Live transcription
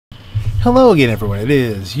Hello again, everyone. It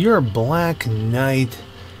is your Black Knight,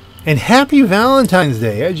 and happy Valentine's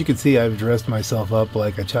Day. As you can see, I've dressed myself up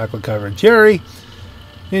like a chocolate-covered cherry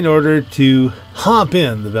in order to hop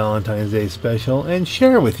in the Valentine's Day special and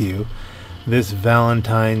share with you this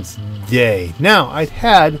Valentine's Day. Now, I'd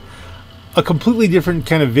had a completely different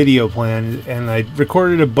kind of video plan, and I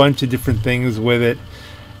recorded a bunch of different things with it,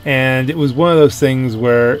 and it was one of those things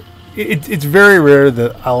where it's very rare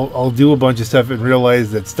that I'll do a bunch of stuff and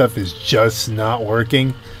realize that stuff is just not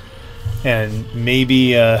working, and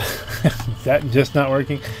maybe is that just not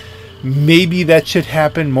working? Maybe that should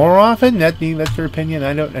happen more often. That's your opinion.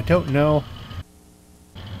 I don't know.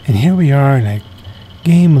 And here we are in a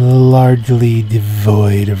game largely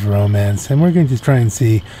devoid of romance, and we're going to just try and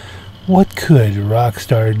see what could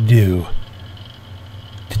Rockstar do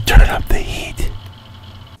to turn up the heat.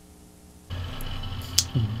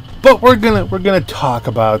 But we're gonna talk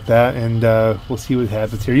about that, and we'll see what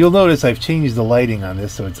happens here. You'll notice I've changed the lighting on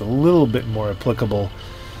this, so it's a little bit more applicable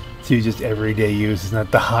to just everyday use. It's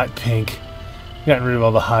not the hot pink. Gotten rid of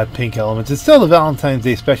all the hot pink elements. It's still the Valentine's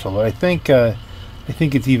Day special, but I think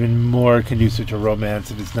it's even more conducive to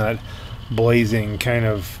romance if it's not blazing kind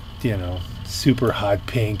of, you know, super hot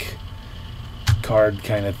pink card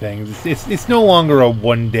kind of things. It's no longer a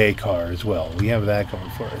one-day car as well. We have that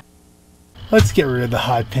going for it. Let's get rid of the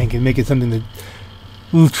hot pink and make it something that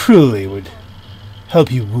truly would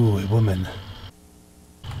help you woo a woman.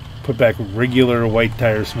 Put back regular white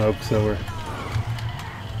tire smoke, so we're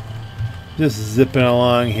just zipping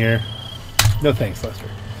along here. No thanks, Lester.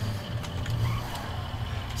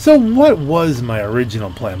 So what was my original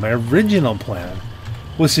plan? My original plan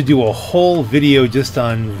was to do a whole video just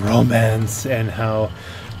on romance and how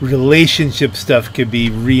relationship stuff could be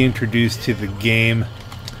reintroduced to the game.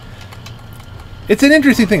 It's an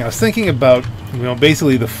interesting thing. I was thinking about, you know,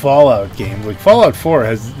 basically the Fallout game. Like Fallout 4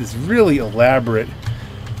 has this really elaborate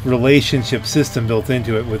relationship system built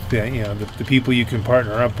into it with the, you know, the people you can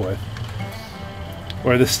partner up with,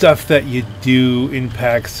 or the stuff that you do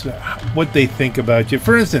impacts what they think about you.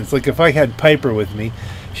 For instance, like if I had Piper with me,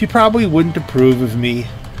 she probably wouldn't approve of me,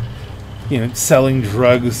 you know, selling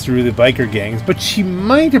drugs through the biker gangs, but she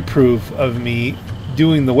might approve of me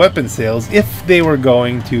doing the weapon sales if they were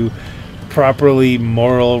going to properly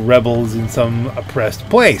moral rebels in some oppressed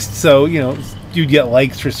place. So, you know, you get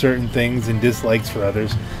likes for certain things and dislikes for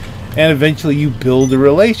others, and eventually you build a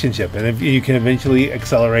relationship, and if you can eventually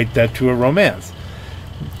accelerate that to a romance.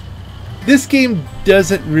 This game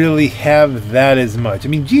doesn't really have that as much. I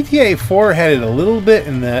mean, GTA 4 had it a little bit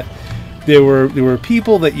in that there were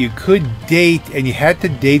people that you could date, and you had to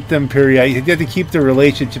date them periodically. You had to keep the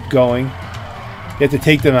relationship going. You had to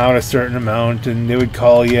take them out a certain amount, and they would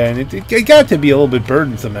call you, and it got to be a little bit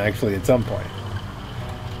burdensome, actually, at some point.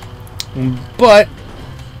 But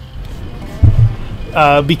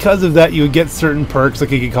because of that, you would get certain perks,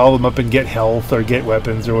 like you could call them up and get health or get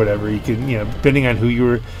weapons or whatever. You could, you know, depending on who you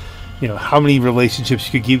were, you know, how many relationships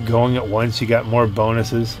you could keep going at once, you got more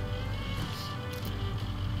bonuses.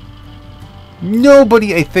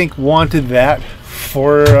 Nobody, I think, wanted that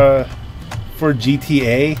for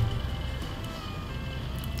GTA.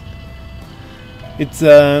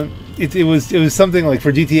 It was something like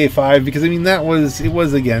for GTA 5, because I mean it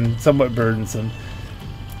was again somewhat burdensome,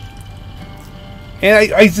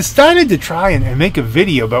 and I decided to try and make a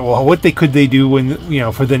video about, well, what could they do when, you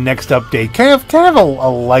know, for the next update, kind of a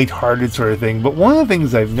light-hearted sort of thing. But one of the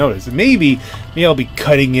things I've noticed, and maybe I'll be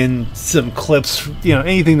cutting in some clips, you know,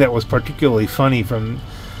 anything that was particularly funny from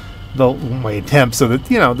my attempt, so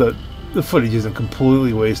that, you know, the footage isn't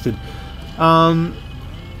completely wasted.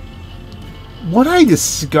 What I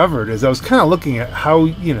discovered as I was kind of looking at how,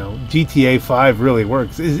 you know, GTA 5 really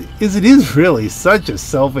works is it is really such a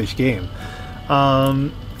selfish game.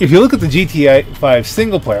 If you look at the GTA 5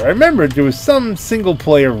 single player, I remember there was some single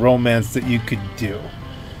player romance that you could do.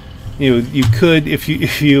 You could, if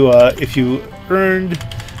you earned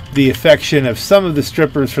the affection of some of the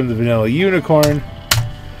strippers from the Vanilla Unicorn,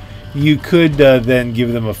 you could then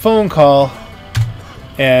give them a phone call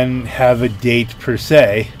and have a date per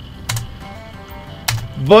se.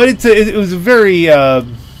 But it was a very, how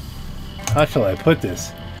shall I put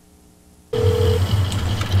this?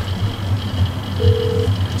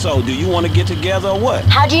 So, do you want to get together or what?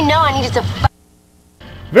 How do you know I needed to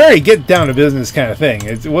Very get down to business kind of thing.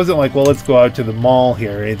 It wasn't like, well, let's go out to the mall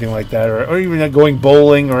here or anything like that, or even going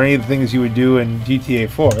bowling or any of the things you would do in GTA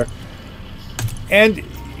 4. And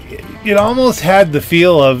it almost had the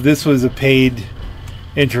feel of this was a paid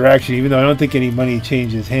interaction, even though I don't think any money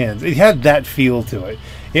changes hands. It had that feel to it.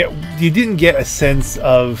 You didn't get a sense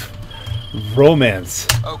of romance.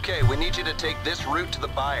 Okay, we need you to take this route to the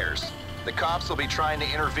buyers. The cops will be trying to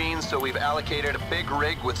intervene, so we've allocated a big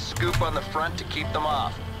rig with scoop on the front to keep them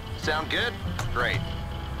off. Sound good? Great.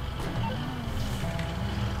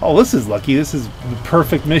 Oh, this is lucky. This is the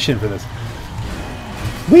perfect mission for this.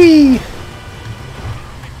 Whee!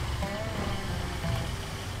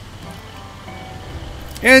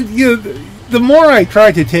 And, you know, the more I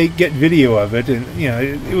tried to get video of it, and, you know,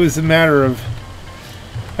 it was a matter of...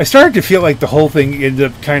 I started to feel like the whole thing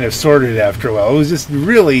ended up kind of sorted after a while. It was just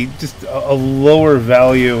really just a lower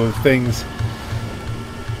value of things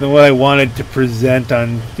than what I wanted to present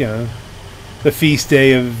on, you know, the feast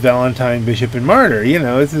day of Valentine, Bishop, and Martyr. You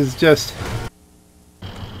know, this is just...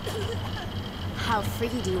 How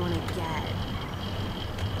freaky do you want to get?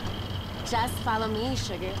 Just follow me,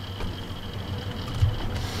 sugar.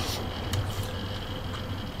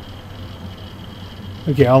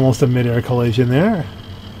 Okay, almost a mid-air collision there.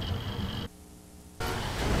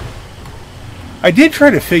 I did try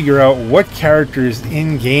to figure out what characters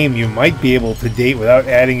in-game you might be able to date without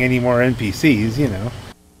adding any more NPCs, you know.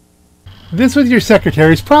 This with your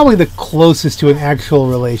secretary is probably the closest to an actual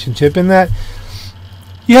relationship in that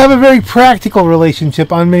you have a very practical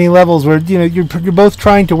relationship on many levels where, you know, you're both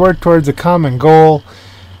trying to work towards a common goal.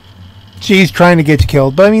 She's trying to get you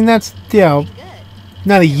killed, but I mean, that's, you know,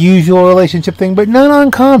 not a usual relationship thing, but not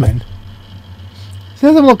uncommon.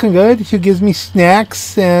 Says I'm looking good. She gives me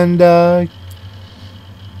snacks and,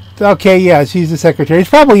 okay, yeah, she's the secretary. It's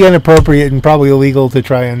probably inappropriate and probably illegal to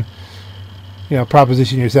try and, you know,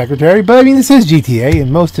 proposition your secretary. But, I mean, this is GTA,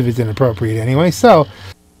 and most of it's inappropriate anyway, so...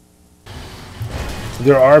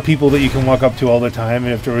 There are people that you can walk up to all the time,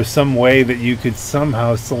 and if there was some way that you could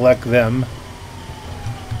somehow select them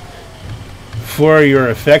for your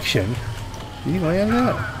affection... You land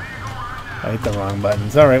that? I hit the wrong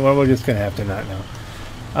buttons. Alright, well, we're just going to have to not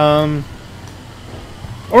know.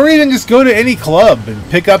 Or even just go to any club and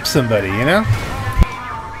pick up somebody, you know?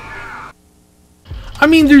 I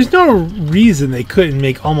mean, there's no reason they couldn't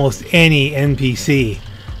make almost any NPC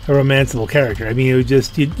a romanceable character. I mean, it would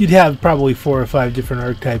just... You'd have probably 4 or 5 different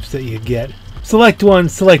archetypes that you'd get. Select one,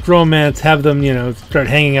 select romance, have them, you know, start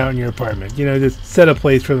hanging out in your apartment. You know, just set a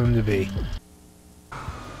place for them to be.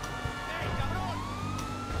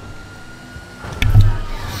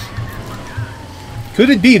 Could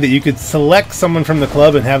it be that you could select someone from the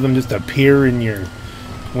club and have them just appear in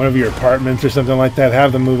one of your apartments or something like that?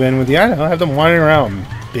 Have them move in with you? I don't know. Have them wandering around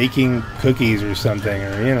baking cookies or something,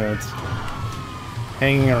 or, you know, it's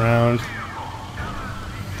hanging around.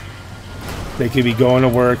 They could be going to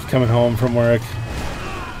work, coming home from work.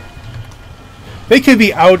 They could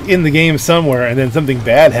be out in the game somewhere and then something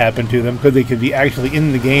bad happened to them because they could be actually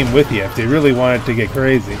in the game with you if they really wanted to get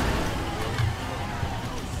crazy.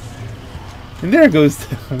 And there it goes.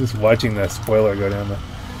 I'm just watching the spoiler go down the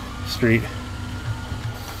street.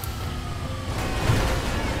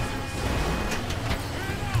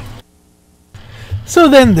 So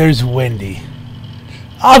then there's Wendy.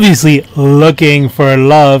 Obviously looking for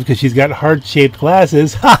love because she's got heart-shaped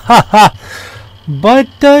glasses. Ha ha ha!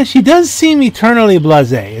 But she does seem eternally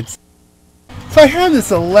blasé. So I have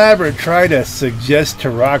this elaborate try to suggest to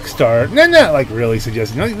Rockstar. Not like really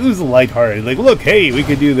suggesting. It was lighthearted. Like, look, hey, we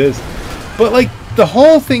could do this. But, like, the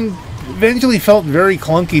whole thing eventually felt very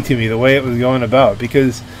clunky to me, the way it was going about,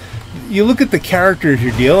 because you look at the characters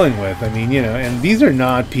you're dealing with, I mean, you know, and these are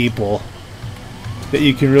not people that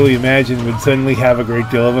you can really imagine would suddenly have a great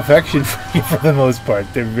deal of affection for you for the most part.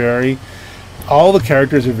 All the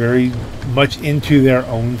characters are very much into their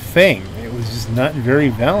own thing. It was just not very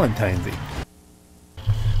Valentine's-y.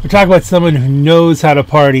 We're talking about someone who knows how to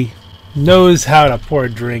party, knows how to pour a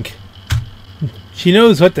drink. She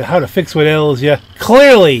knows how to fix what ails you.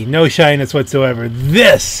 Clearly, no shyness whatsoever.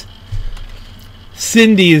 This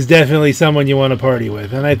Cindy is definitely someone you want to party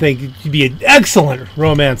with, and I think she'd be an excellent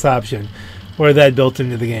romance option or that built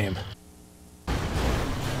into the game.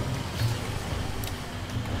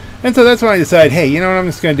 And so that's when I decided, hey, you know what I'm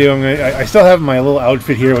just going to do? I still have my little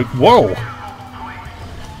outfit here. Like, whoa!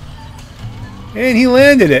 And he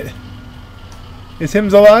landed it. Is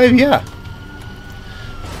Hims alive? Yeah.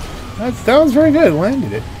 That was very good.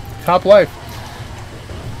 Landed it. Top life.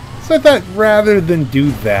 So I thought rather than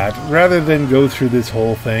do that, rather than go through this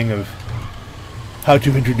whole thing of how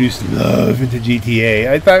to introduce love into GTA,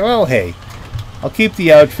 I thought, well, hey, I'll keep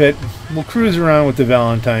the outfit. We'll cruise around with the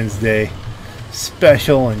Valentine's Day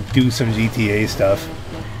special and do some GTA stuff.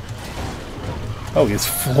 Oh, he just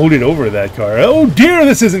floated over that car. Oh dear,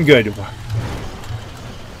 this isn't good.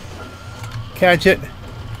 Catch it.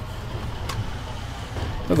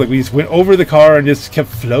 Looks like we just went over the car and just kept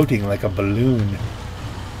floating like a balloon.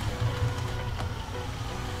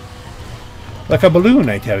 Like a balloon,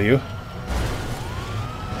 I tell you.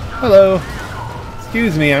 Hello.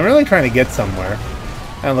 Excuse me, I'm really trying to get somewhere.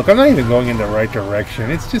 And look, I'm not even going in the right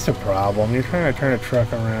direction. It's just a problem. You're trying to turn a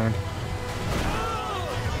truck around.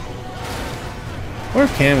 Where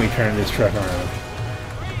can we turn this truck around?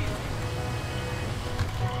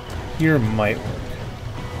 Here might work.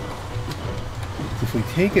 If we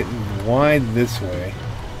take it wide this way,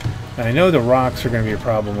 and I know the rocks are going to be a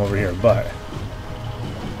problem over here, but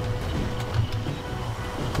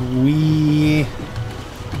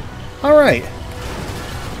alright.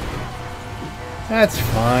 That's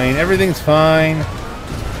fine. Everything's fine.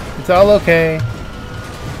 It's all okay.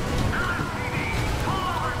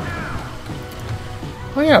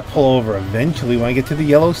 I gotta pull over eventually when I get to the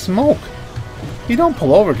yellow smoke. You don't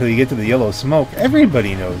pull over till you get to the yellow smoke.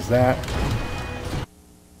 Everybody knows that.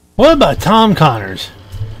 What about Tom Connors?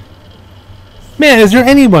 Man, is there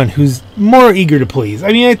anyone who's more eager to please?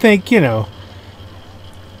 I mean, I think, you know,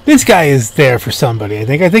 this guy is there for somebody. I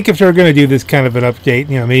think if they're going to do this kind of an update,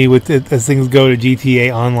 you know, maybe with it, as things go to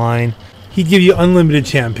GTA Online, he'd give you unlimited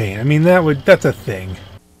champagne. I mean, that's a thing.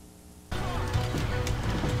 I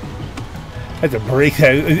had to break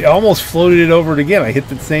that. I almost floated it over it again. I hit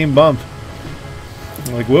the same bump.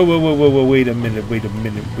 I'm like, whoa, wait a minute.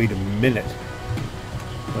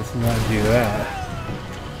 Let's not do that.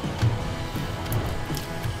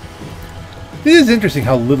 It is interesting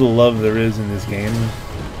how little love there is in this game.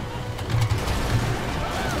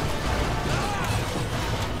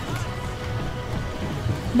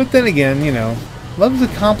 But then again, you know, love's a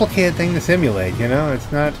complicated thing to simulate, you know?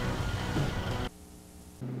 It's not...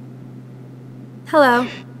 Hello.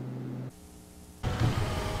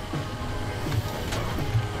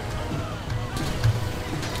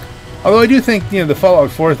 Although I do think, you know, the Fallout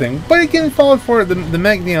 4 thing... But again, Fallout 4, the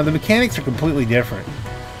mechanics are completely different.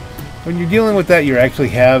 When you're dealing with that, you actually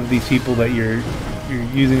have these people that you're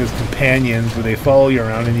using as companions, where they follow you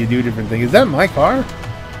around and you do different things. Is that my car?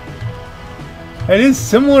 It is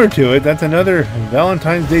similar to it. That's another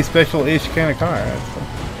Valentine's Day special-ish kind of car.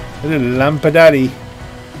 That's a Lampadati.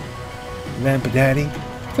 Lampadati.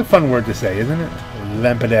 It's a fun word to say, isn't it?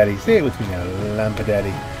 Lampadati. Say it with me now.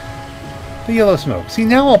 Lampadati. The yellow smoke. See,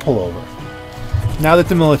 now I'll pull over. Now that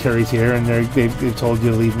the military's here and they've told you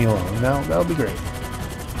to leave me alone. Now that'll be great.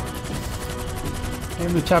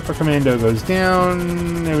 And the chopper commando goes down.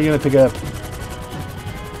 Are we going to pick it up?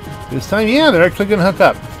 This time, yeah, they're actually going to hook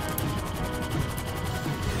up.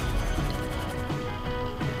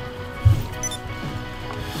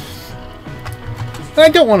 I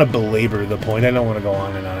don't want to belabor the point. I don't want to go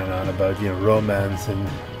on and on and on about, you know, romance and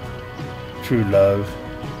true love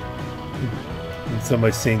and so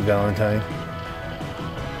much St. Valentine.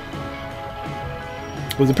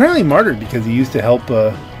 Was apparently martyred because he used to help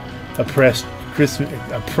oppressed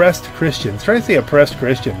Christians. Trying to say oppressed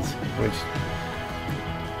Christians, which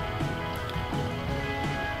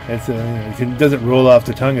it's it doesn't roll off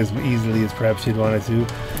the tongue as easily as perhaps you'd want it to.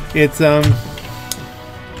 It's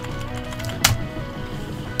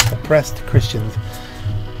oppressed Christians.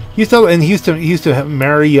 He used to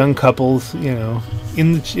marry young couples, you know,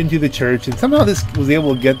 into the church, and somehow this was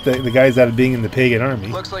able to get the guys out of being in the pagan army.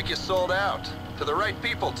 Looks like you sold out. To the right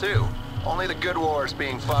people, too. Only the good wars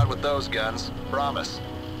being fought with those guns. Promise.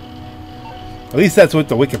 At least that's what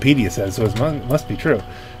the Wikipedia says, so it must be true.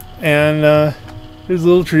 And there's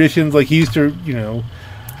little traditions, like he used to, you know,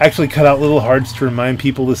 actually cut out little hearts to remind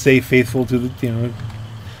people to stay faithful to the, you know,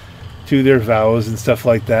 to their vows and stuff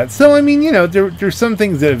like that. So, I mean, you know, there's some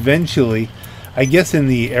things that eventually, I guess in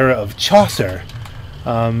the era of Chaucer,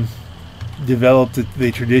 developed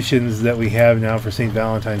the traditions that we have now for St.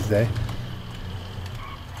 Valentine's Day.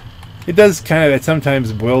 It does kind of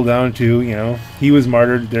sometimes boil down to, you know, he was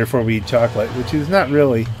martyred, therefore we eat chocolate, which is not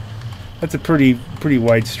really, that's a pretty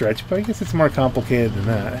wide stretch, but I guess it's more complicated than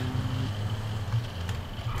that.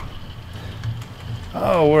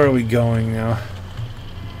 Oh, where are we going now?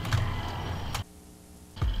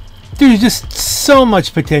 There's just so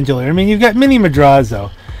much potential here. I mean, you've got Mini Madrazo.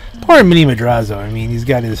 Poor Mini Madrazo. I mean, he's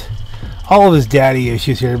got all of his daddy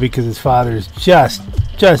issues here because his father's just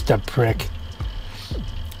a prick.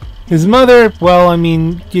 His mother, well, I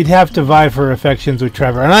mean, you'd have to vie for affections with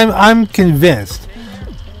Trevor, and I'm convinced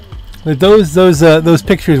that those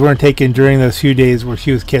pictures weren't taken during those few days where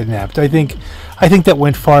she was kidnapped. I think that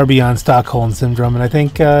went far beyond Stockholm syndrome, and I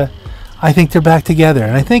think they're back together.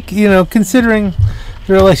 And I think, you know, considering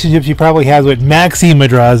the relationship she probably has with Maxi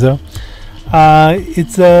Madrazo,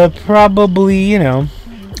 it's probably, you know,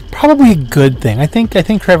 probably a good thing. I think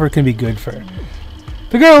Trevor can be good for her.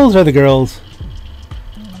 The girls are the girls.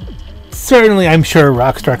 Certainly, I'm sure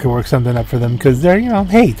Rockstar could work something up for them because they're, you know,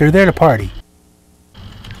 hey, they're there to party.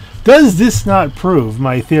 Does this not prove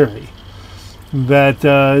my theory that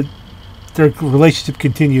their relationship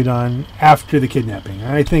continued on after the kidnapping?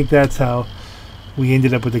 I think that's how we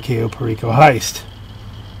ended up with the Cayo Perico heist.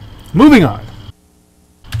 Moving on.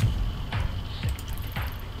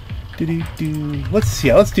 Let's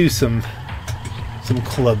see. Let's do some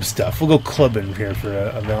club stuff. We'll go clubbing here for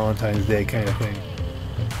a Valentine's Day kind of thing.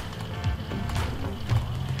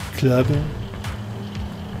 Clubbing.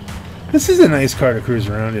 This is a nice car to cruise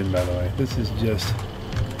around in, by the way. This is just...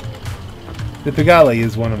 The Pagale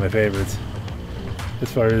is one of my favorites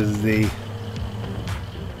as far as the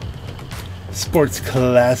sports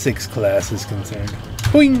classics class is concerned.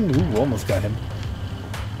 Boing! Ooh, almost got him.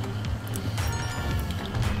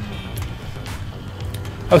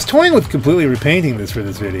 I was toying with completely repainting this for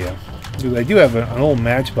this video. Because I do have an old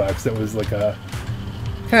Matchbox that was like a...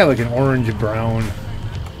 kind of like an orange-brown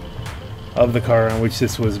of the car on which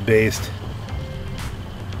this was based.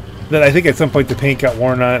 That I think at some point the paint got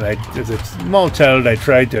worn on it. As a small child, I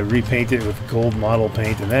tried to repaint it with gold model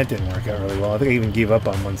paint, and that didn't work out really well. I think I even gave up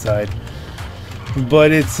on one side.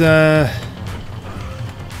 But it's... But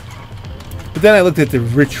then I looked at the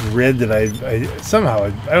rich red that I somehow...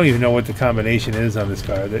 I don't even know what the combination is on this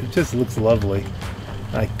car. It just looks lovely.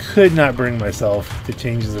 I could not bring myself to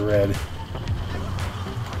change the red.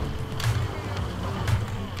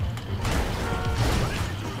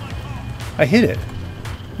 I hit it.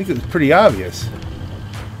 I think it was pretty obvious.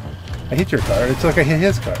 I hit your car. It's like I hit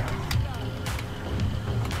his car.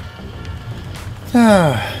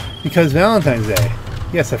 Because Valentine's Day.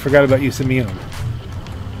 Yes, I forgot about you, Simeon.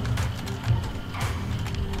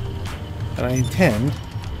 And I intend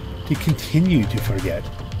to continue to forget.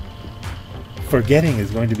 Forgetting is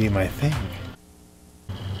going to be my thing.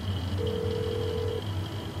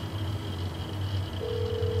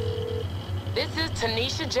 This is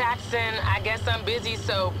Tanisha Jackson. I guess I'm busy,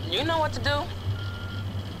 so you know what to do.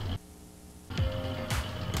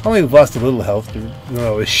 Only lost a little health. I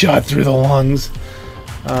was shot through the lungs.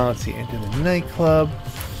 Let's see, enter the nightclub.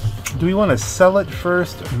 Do we want to sell it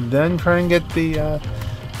first and then try and get the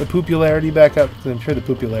popularity back up? Because I'm sure the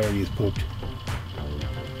popularity is pooped.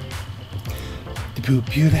 The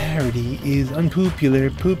popularity is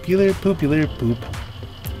unpopular. Popular, poop.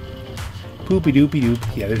 Poopy doopy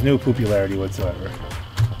doop. Yeah, there's no popularity whatsoever.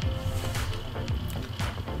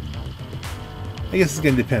 I guess it's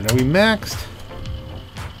going to depend. Are we maxed?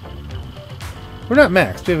 We're not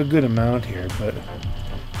maxed. We have a good amount here, but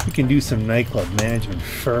we can do some nightclub management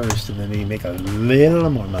first and then maybe make a little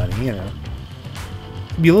more money, you know.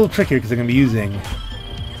 It'll be a little trickier because I'm going to be using...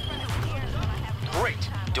 Great.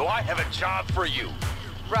 Do I have a job for you?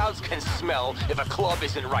 Crowds can smell if a club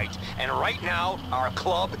isn't right. And right now, our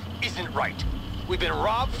club isn't right. We've been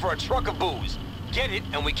robbed for a truck of booze. Get it,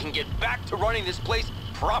 and we can get back to running this place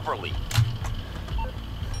properly.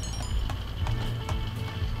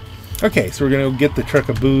 Okay, so we're going to get the truck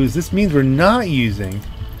of booze. This means we're not using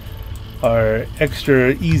our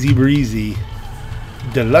extra easy breezy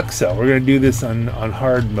deluxe cell. We're going to do this on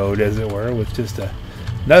hard mode, as it were, with just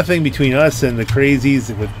nothing between us and the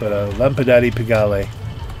crazies, with but a Lampadati Pagale.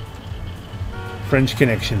 French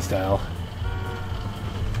Connection style.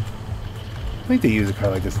 I think they use a car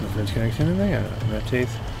like this in the French Connection, didn't they? I don't know, in that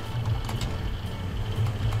case.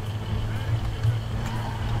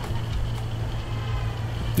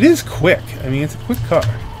 It is quick. I mean, it's a quick car.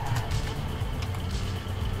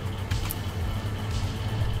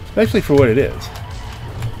 Especially for what it is.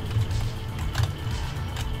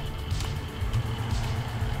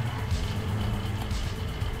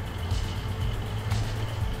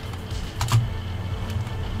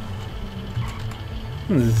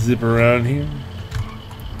 Let's zip around here.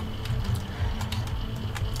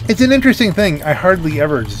 It's an interesting thing. I hardly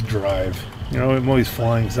ever just drive. You know, I'm always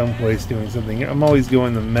flying someplace, doing something. I'm always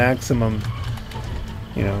going the maximum,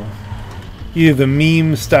 you know, either the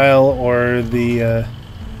meme style or the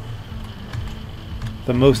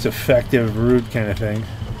most effective route kind of thing.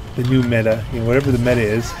 The new meta, you know, whatever the meta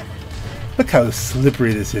is. Look how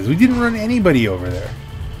slippery this is. We didn't run anybody over there.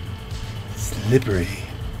 Slippery.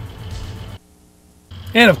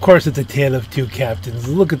 And of course it's a tale of two captains.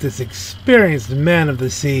 Look at this experienced man of the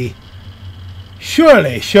sea.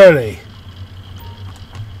 Surely, surely,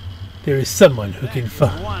 there is someone who can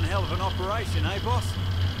find. One hell of an operation, eh, boss?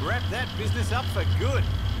 Wrap that business up for good.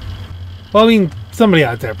 Well, I mean, somebody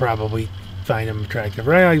out there probably find him attractive,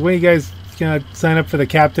 right? Like, when you guys gonna sign up for the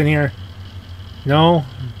captain here? No?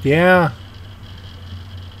 Yeah?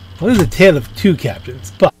 Well, this is a tale of two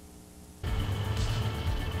captains, but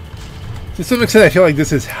to some extent I feel like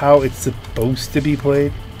this is how it's supposed to be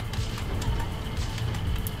played.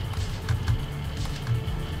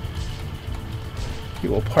 Okay,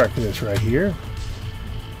 we'll park this right here.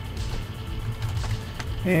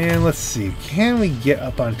 And let's see, can we get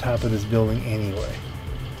up on top of this building anyway?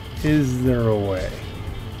 Is there a way?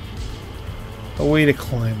 A way to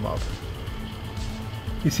climb up?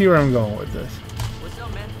 You see where I'm going with this? What's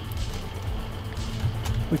up, man?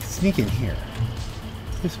 We can sneak in here.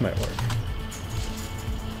 This might work.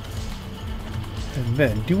 And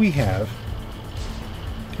then, do we have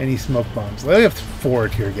any smoke bombs? I have 4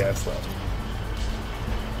 tear gas left.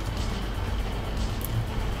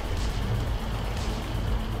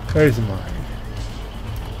 There's mine.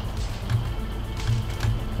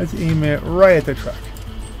 Let's aim it right at the truck.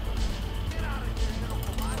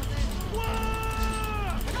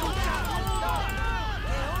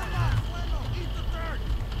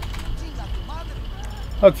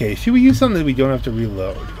 Okay, should we use something that we don't have to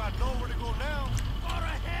reload?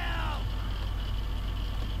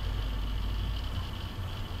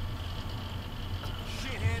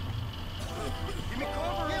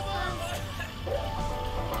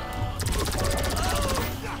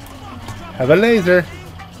 Have a laser.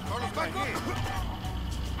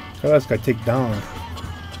 Carlos got taken down.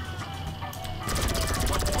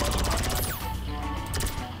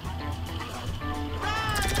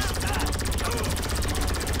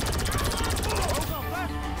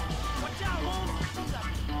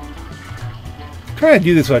 Trying to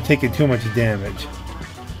do this without taking too much damage,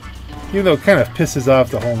 even though it kind of pisses off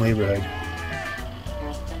the whole neighborhood.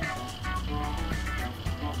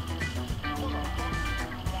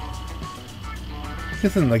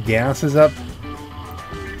 Guessing the gas is up.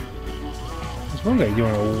 There's one guy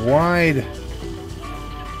doing a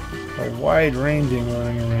wide ranging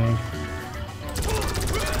running around.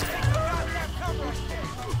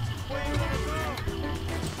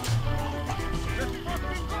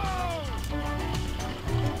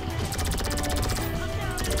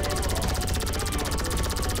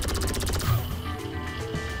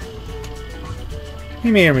 He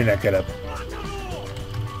may or may not get up.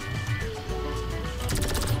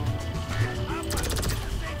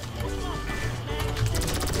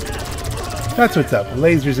 That's what's up.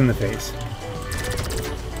 Lasers in the face.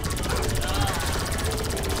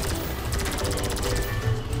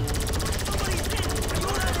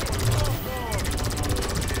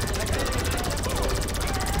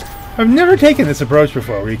 I've never taken this approach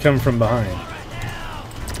before, where you come from behind.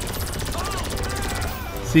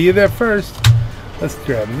 See you there first. Let's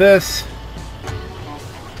grab this.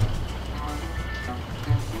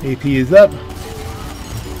 AP is up.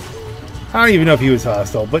 I don't even know if he was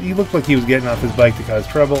hostile, but he looked like he was getting off his bike to cause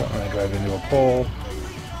trouble, and I drive into a pole.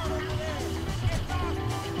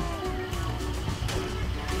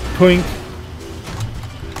 Twink.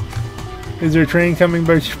 Is there a train coming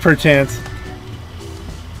by perchance?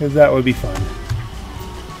 Because that would be fun.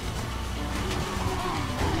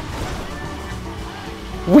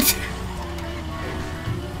 What?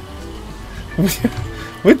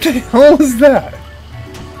 What the hell was that?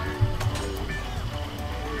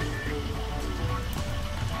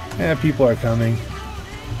 Yeah, people are coming.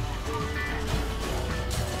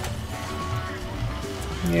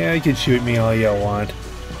 Yeah, you can shoot me all you want.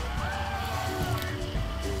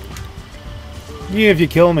 Even if you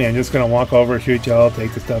kill me, I'm just gonna walk over, shoot y'all,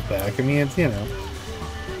 take the stuff back. I mean, it's, you know,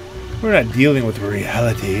 we're not dealing with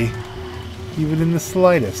reality, even in the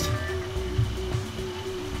slightest.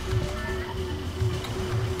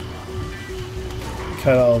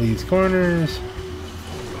 Cut all these corners.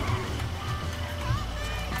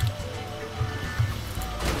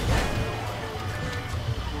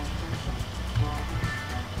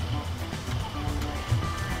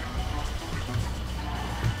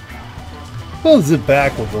 We'll zip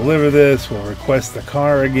back, we'll deliver this, we'll request the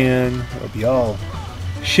car again. It'll be all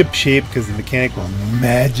ship shape because the mechanic will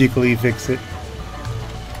magically fix it.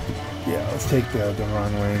 Yeah, let's take the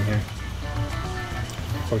wrong way in here.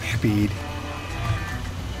 For speed.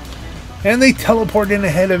 And they teleport in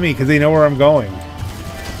ahead of me because they know where I'm going.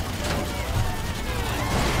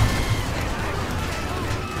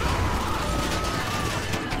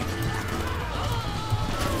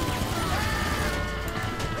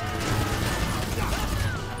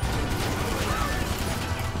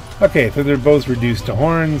 Okay, so they're both reduced to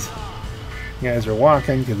horns. You guys are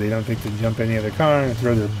walking because they don't think to jump any other car and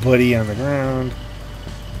throw their buddy on the ground.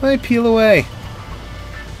 They peel away.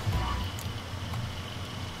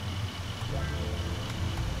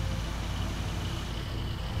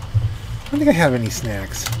 I don't think I have any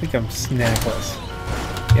snacks. I think I'm snackless.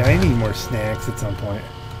 Yeah, I need more snacks at some point.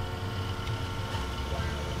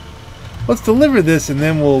 Let's deliver this and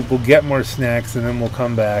then we'll get more snacks and then we'll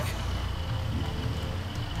come back.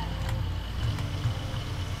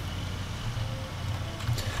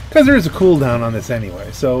 Because there is a cooldown on this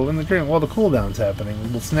anyway. So while the cooldown's happening,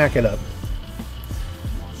 we'll snack it up.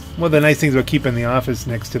 One of the nice things about keeping the office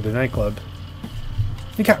next to the nightclub,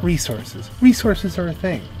 you got resources. Resources are a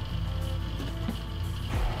thing.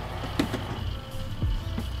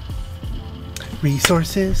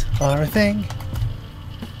 Resources are a thing.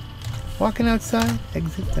 Walking outside,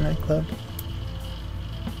 exit the nightclub.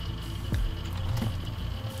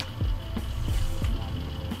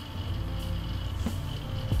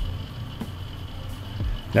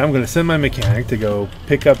 Now I'm going to send my mechanic to go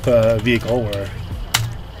pick up a vehicle where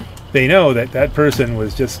they know that that person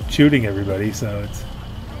was just shooting everybody, so it's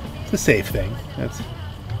a safe thing.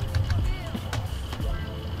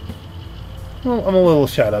 Well, I'm a little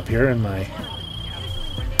shot up here in my...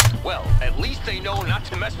 Well, at least they know not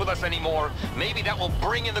to mess with us anymore. Maybe that will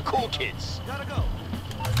bring in the cool kids. Gotta go.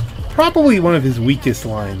 Probably one of his weakest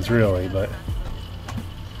lines, really, but...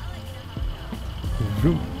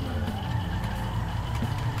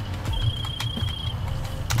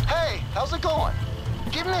 Hey, how's it going?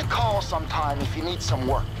 Give me a call sometime if you need some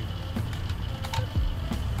work.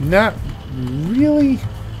 Not really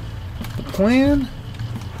the plan.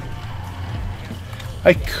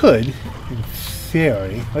 I could, in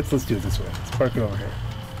theory. Let's do it this way. Let's park it over here.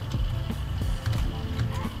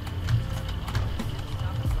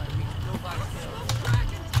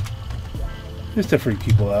 Just to freak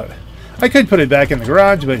people out. I could put it back in the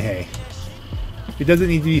garage, but hey, it doesn't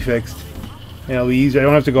need to be fixed. And it'll be easier. I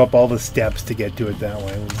don't have to go up all the steps to get to it that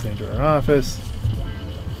way. We'll just enter our office.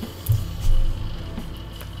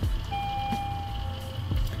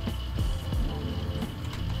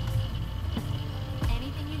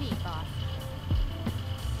 Anything you need, boss.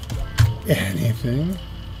 Anything?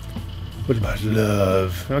 What about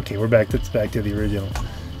love? Okay, we're back. That's back to the original.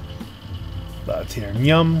 Thoughts here.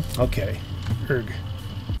 Yum. Okay. Erg.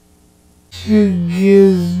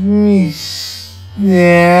 Gives me snacks.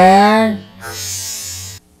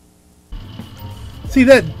 See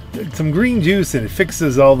that? Some green juice and it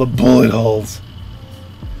fixes all the bullet holes.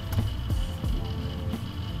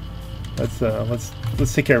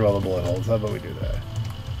 Let's take care of all the bullet holes. How about we do that?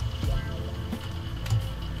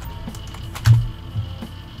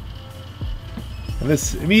 And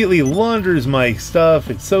this immediately launders my stuff.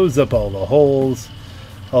 It sews up all the holes.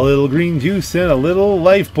 A little green juice and a little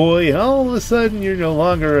life buoy, and all of a sudden you're no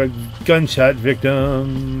longer a gunshot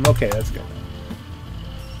victim. Okay, that's good.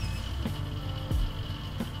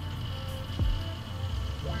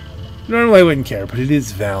 Normally I wouldn't care, but it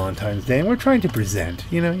is Valentine's Day, and we're trying to present.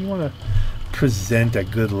 You know, you want to present a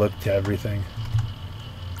good look to everything.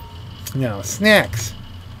 Now, snacks.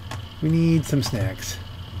 We need some snacks.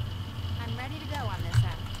 I'm ready to go on this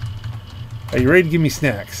end. Are you ready to give me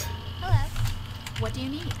snacks? Hello. What do you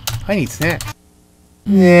need? I need snacks.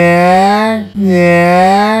 Snack,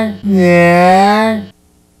 snack, snack.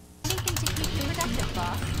 Anything to keep you productive,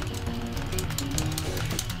 boss.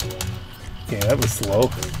 Okay, that was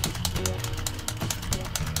slow.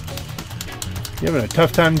 You having a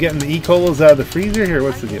tough time getting the E. colas out of the freezer here?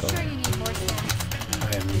 What's the deal? Sure you need more snacks.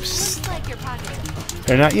 Looks like your pockets are full.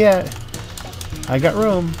 They're not yet. I got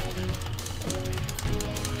room.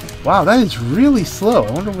 Wow, that is really slow.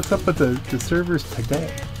 I wonder what's up with the servers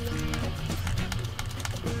today.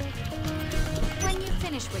 When you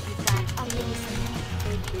finish what you've got, I'll give you some more.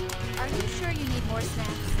 Are you sure you need more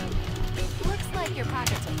snacks? Looks like your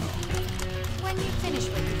pockets are full. When you finish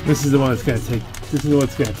what you've got, This is the one that's gonna take. This is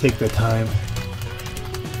what's gonna take the time.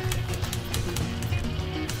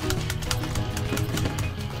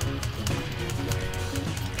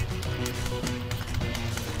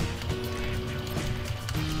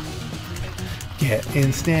 Get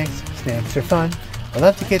in snacks. Snacks are fun. I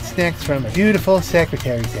love to get snacks from a beautiful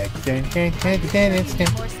secretary.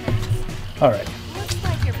 more snacks. All right. Looks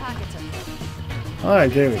like your pockets are full. All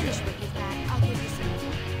right. There we Finish go. what you've got, I'll give you some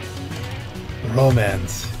more.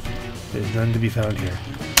 Romance. There's none to be found here.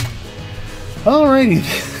 Alrighty.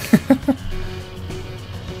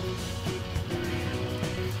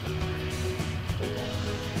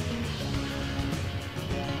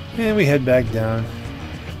 And we head back down.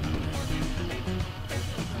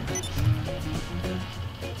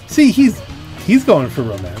 See, he's going for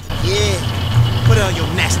romance. Yeah. Put on your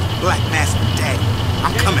nasty black mask, daddy.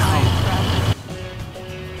 I'm coming home.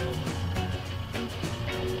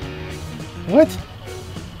 What?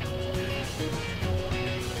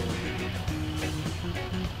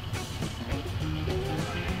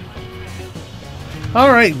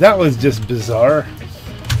 Alright, that was just bizarre.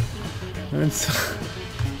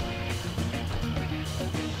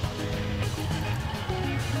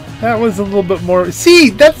 That was a little bit more...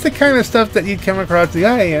 See, that's the kind of stuff that you'd come across.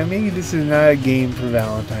 The maybe this is not a game for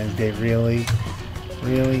Valentine's Day. Really?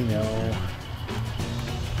 Really? No.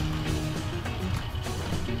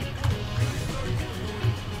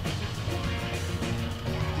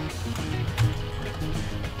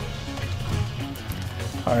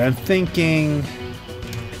 Alright, I'm thinking...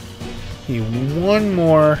 one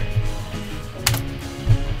more...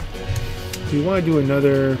 Do you want to do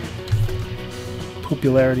another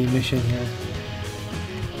popularity mission here?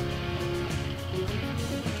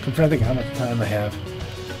 I'm trying to think how much time I have.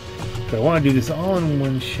 But I want to do this all in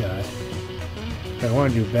one shot. But I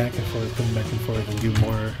want to do back and forth, come back and forth, and do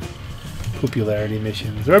more popularity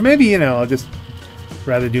missions. Or maybe, you know, I'll just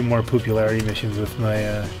rather do more popularity missions with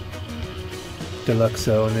my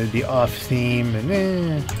Deluxo, and it'd be off theme,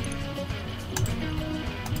 and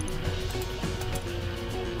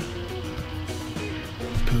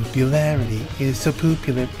Popularity is so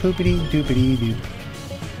popular, poopity doopity doo.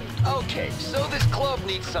 Okay, so this club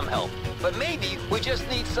needs some help, but maybe we just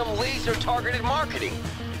need some laser-targeted marketing.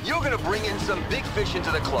 You're gonna bring in some big fish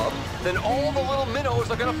into the club, then all the little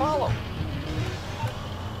minnows are gonna follow.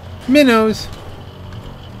 Minnows.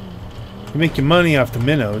 You make your money off the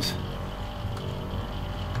minnows.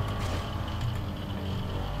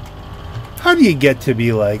 How do you get to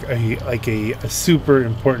be like a super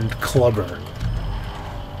important clubber?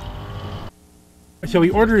 Shall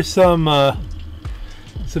we order some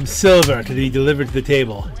silver to be delivered to the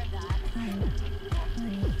table?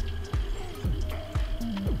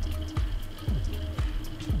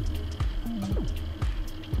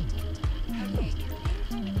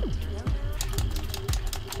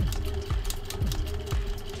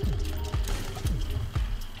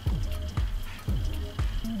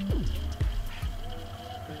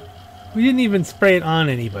 We didn't even spray it on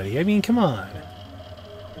anybody. I mean, come on.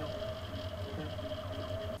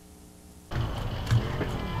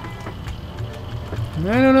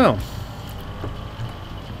 I don't know.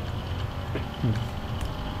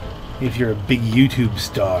 If you're a big YouTube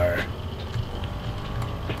star.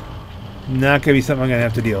 Not gonna be something I'm gonna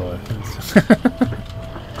have to deal with.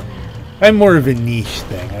 I'm more of a niche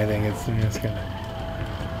thing. I think it's gonna.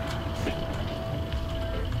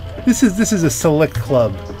 This is a select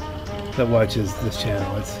club that watches this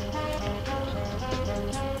channel. It's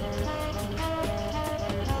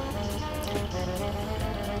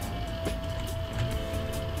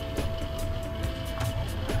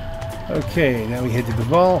okay, now we head to the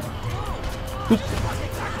vault.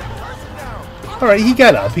 Alright, he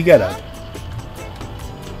got up. He got up.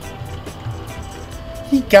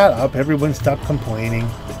 He got up. Everyone stopped complaining.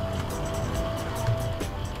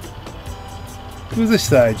 It was a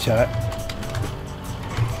side shot.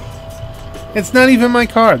 It's not even my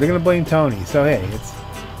car. They're going to blame Tony. So, hey, it's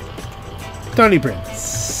Tony Prince.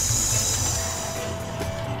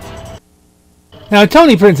 Now,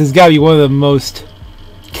 Tony Prince has got to be one of the most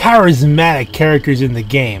charismatic characters in the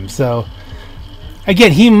game. So,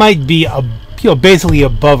 again, he might be basically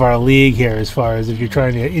above our league here as far as if you're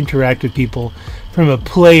trying to interact with people from a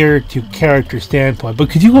player to character standpoint. But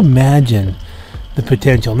could you imagine the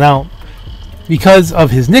potential? Now, because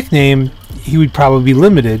of his nickname, he would probably be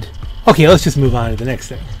limited. Okay, let's just move on to the next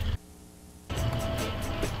thing.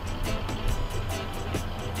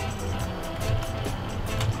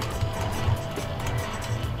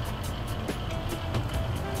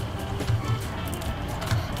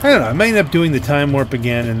 I don't know, I might end up doing the time warp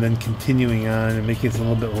again and then continuing on and making this a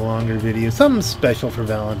little bit longer video. Something special for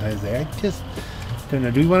Valentine's Day. I just don't know.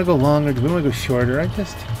 Do we want to go longer? Do we want to go shorter? I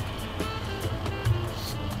just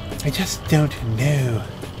don't know.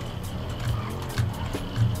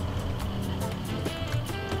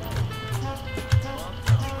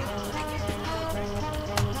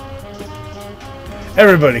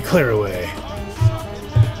 Everybody clear away.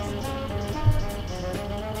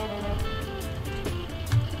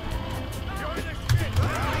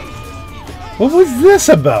 What was this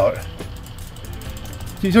about?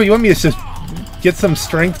 So you want me to just get some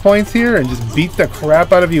strength points here and just beat the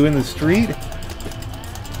crap out of you in the street?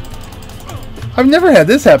 I've never had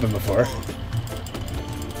this happen before.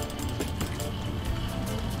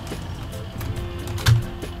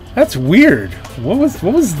 That's weird. What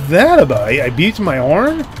was that about? I beat my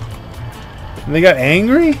horn? And they got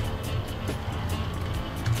angry?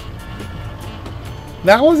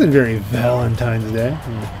 That wasn't very Valentine's Day.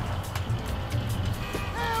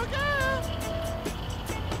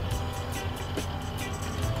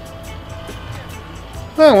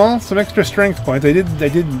 Oh well, some extra strength points. I did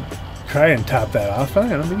try and top that off. I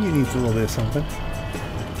don't know, maybe it needs a little bit of something.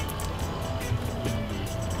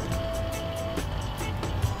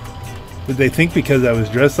 Did they think because I was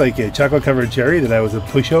dressed like a chocolate-covered cherry that I was a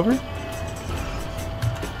pushover?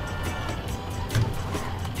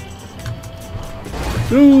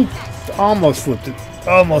 Ooh, almost slipped it.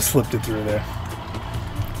 Almost slipped it through there.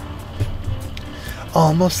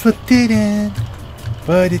 Almost slipped it in,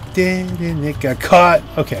 but it didn't. It got caught.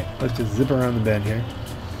 Okay, let's just zip around the bend here.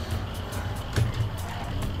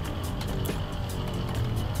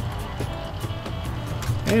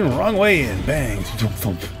 And wrong way in. Bang.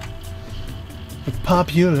 The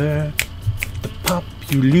popularity.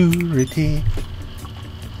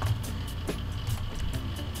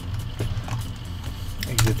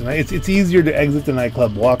 Exit the night. It's easier to exit the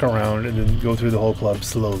nightclub, walk around, and then go through the whole club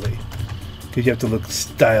slowly. Because you have to look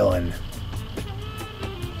styling.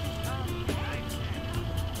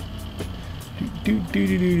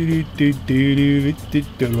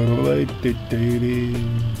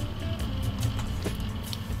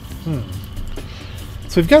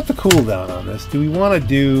 So we've got the cooldown on this. Do we want to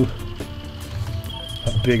do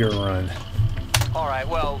a bigger run? Alright,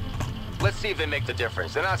 well, let's see if they make the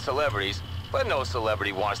difference. They're not celebrities, but no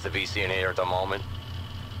celebrity wants to be seen here at the moment.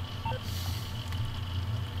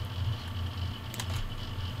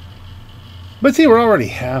 But see, we're already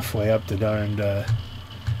halfway up the darned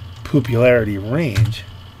popularity range.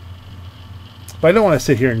 But I don't want to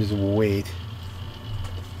sit here and just wait.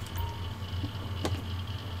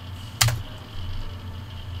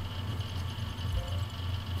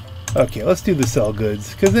 Okay, let's do the sell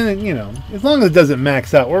goods. Because then, you know, as long as it doesn't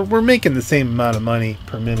max out, we're making the same amount of money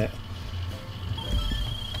per minute.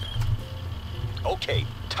 Okay,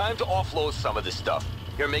 time to offload some of this stuff.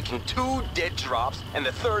 You're making 2 dead drops, and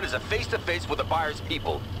the third is a face-to-face with the buyer's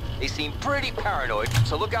people. They seem pretty paranoid,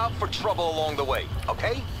 so look out for trouble along the way,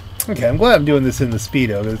 okay? Okay, I'm glad I'm doing this in the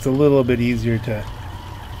Speedo. It's a little bit easier to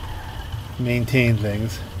maintain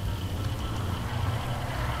things.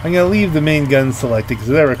 I'm going to leave the main gun selected, because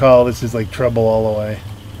as I recall, this is like trouble all the way.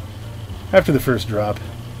 After the first drop.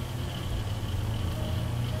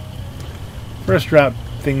 First drop,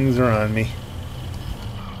 things are on me.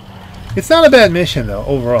 It's not a bad mission, though,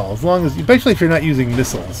 overall. As long as, especially if you're not using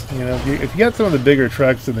missiles. You know, if you got some of the bigger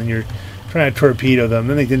trucks and then you're trying to torpedo them,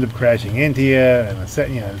 then they end up crashing into you and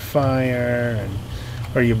setting you on fire, and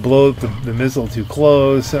or you blow the missile too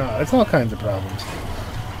close. It's all kinds of problems.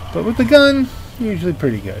 But with the gun, usually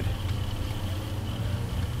pretty good.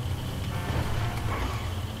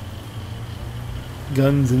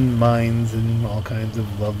 Guns and mines and all kinds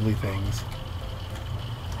of lovely things.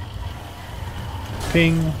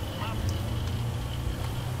 Ping.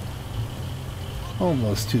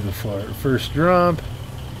 Almost to the floor. First drop.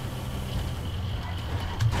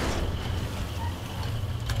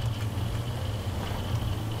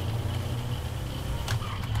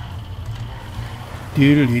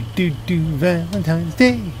 Doodly-doo-doo, Valentine's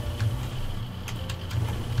Day.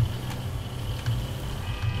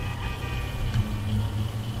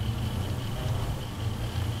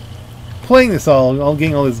 Playing this all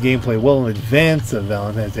getting all this gameplay well in advance of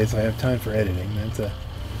Valentine's Day, so I have time for editing.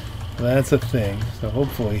 That's a thing. So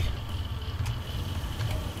hopefully.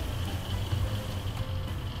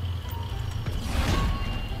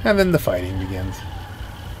 And then the fighting begins.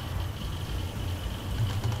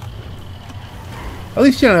 At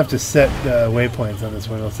least you don't have to set waypoints on this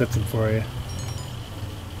one. It'll set them for you.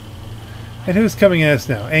 And who's coming at us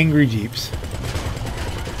now? Angry Jeeps.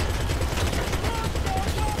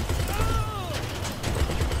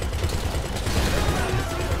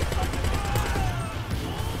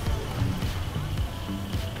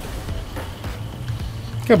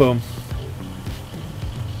 Kaboom.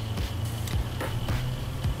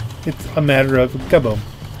 It's a matter of kaboom.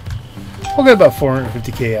 We'll get about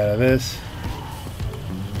 450k out of this.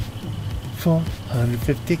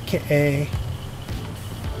 450k.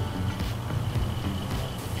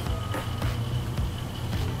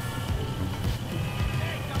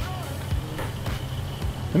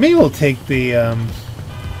 Maybe we'll take the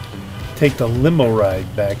limo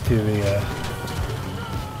ride back to the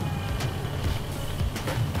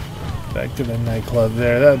nightclub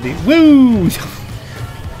there. That'd be woo.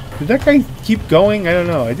 Did that guy keep going? I don't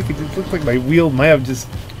know. I think it just looked like my wheel might have just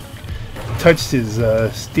touched his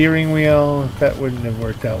steering wheel. That wouldn't have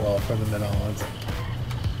worked out well for them at all.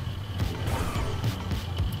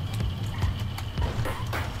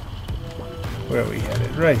 Where are we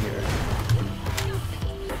headed? Right here.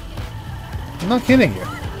 I'm not kidding you.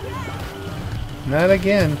 Not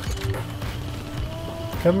again.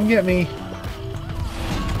 Come and get me.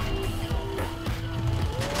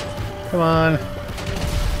 Come on.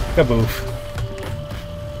 Kaboof.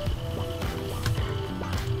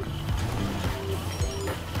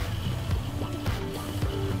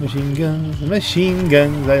 Machine guns, machine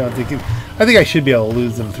guns. I don't think it, I think I should be able to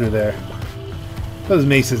lose them through there. Those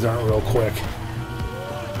maces aren't real quick.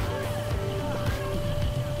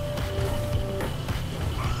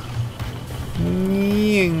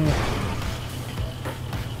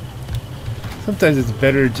 Sometimes it's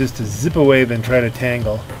better just to zip away than try to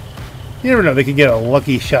tangle. You never know, they could get a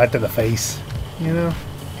lucky shot to the face, you know?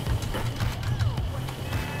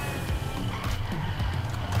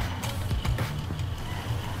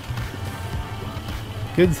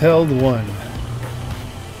 Goods held 1.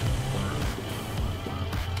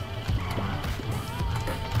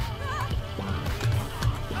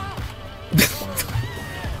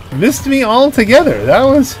 Missed me altogether. That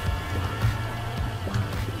was...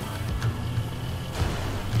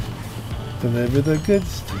 Deliver the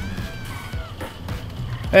goods.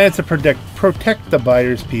 And it's a protect the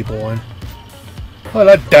buyers people one. Oh,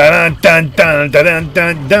 da dun dun dun dun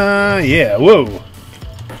dun dun. Yeah, whoa.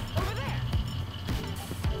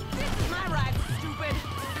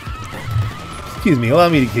 Excuse me, allow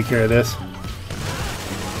me to take care of this.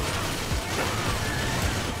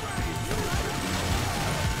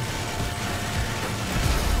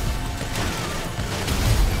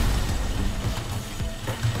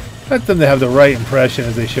 Let them to have the right impression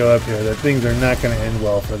as they show up here that things are not going to end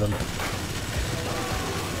well for them.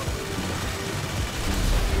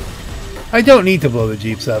 I don't need to blow the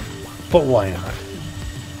Jeeps up, but why not?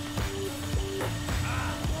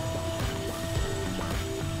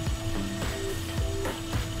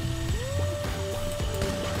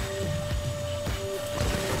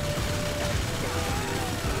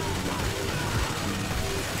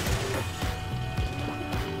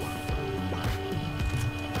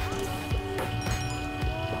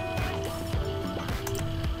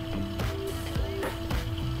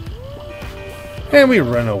 And we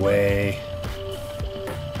run away.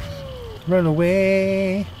 Run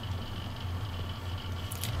away.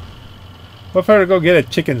 What if I were to go get a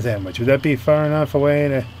chicken sandwich? Would that be far enough away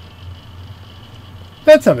to...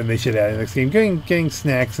 That's something they should add in the next game. Getting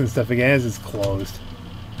snacks and stuff again as it's closed.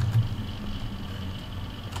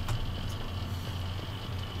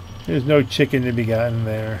 There's no chicken to be gotten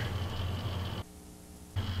there.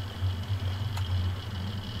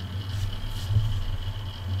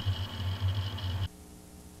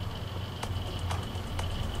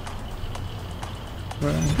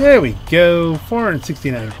 There we go,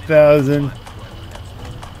 469,000.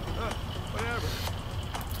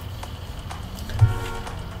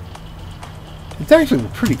 It's actually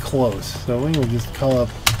pretty close, so we will just call up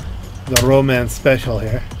the romance special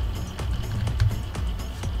here.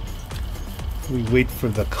 We wait for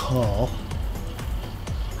the call.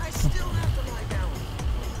 I still have to lie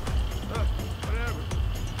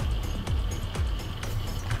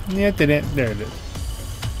down. Yeah, there it is.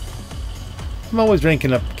 I'm always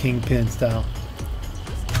ranking up Kingpin style.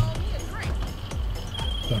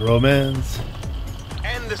 The romance.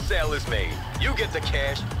 And the sale is made. You get the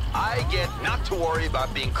cash. I get not to worry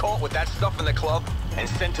about being caught with that stuff in the club and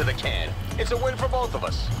sent to the can. It's a win for both of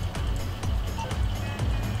us.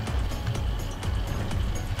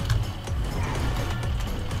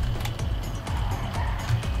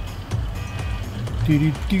 Do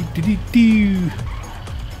do do do do do.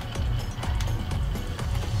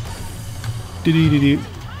 Do do do do.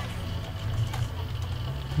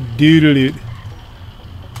 Do do do.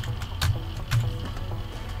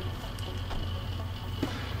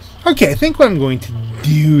 Okay, I think what I'm going to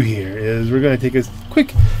do here is we're going to take a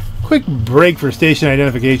quick break for station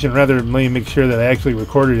identification. Rather, let me make sure that I actually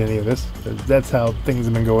recorded any of this, because that's how things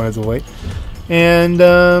have been going as of late. And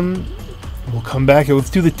we'll come back and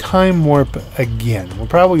let's do the time warp again. We'll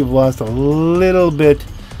probably have lost a little bit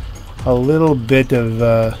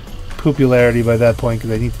of popularity by that point,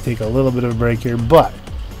 because I need to take a little bit of a break here, but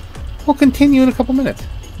we'll continue in a couple minutes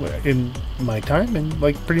in my time and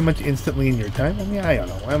like pretty much instantly in your time. I mean, I don't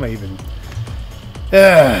know, why am I even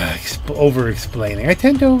over explaining? I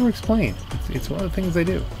tend to over explain. It's one of the things I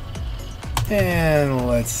do. And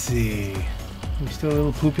let's see, we still a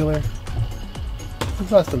little popular.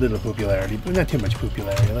 We've lost a little popularity, but not too much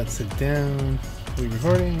popularity. Let's sit down. Are we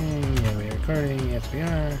recording? Yeah, we're recording. Yes, we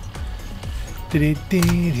are. The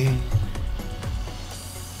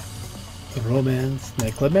romance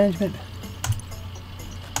nightclub management.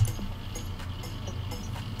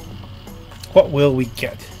 What will we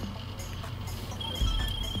get?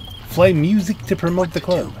 Play music to promote the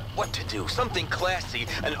club. What to do? Something classy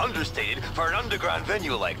and understated for an underground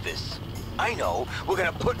venue like this. I know. We're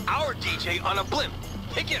gonna put our DJ on a blimp,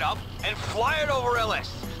 pick it up, and fly it over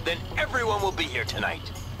LS. Then everyone will be here tonight.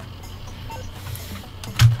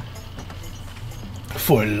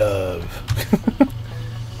 For love.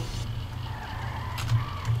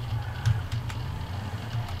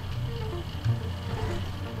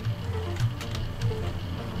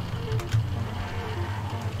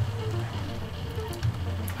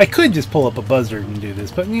 I could just pull up a buzzard and do this,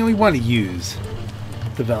 but you know, we want to use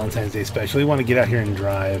the Valentine's Day special. We want to get out here and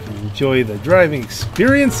drive and enjoy the driving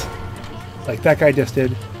experience like that guy just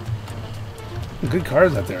did. Good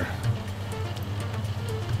cars out there.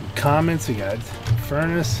 Comments, we got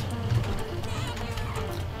Furnace.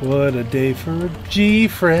 What a day for G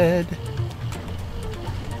Fred.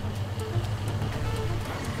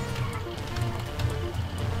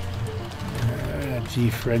 G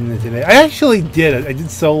Fred in it today. I actually did. I did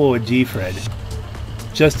solo a G Fred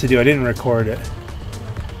just to do. I didn't record it.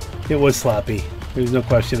 It was sloppy. There's no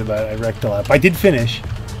question about it. I wrecked a lap. I did finish.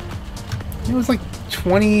 It was like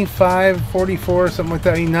 25, 44, something like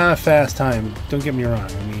that. I mean, not a fast time. Don't get me wrong.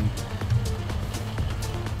 I mean,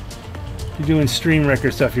 if you're doing stream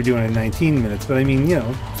record stuff, you're doing it in 19 minutes. But I mean, you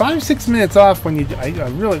know, 5-6 minutes off when you.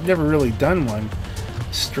 I've really never really done one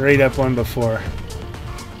straight up one before.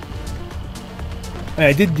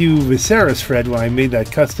 I did do Viserys Fred when I made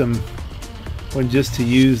that custom one just to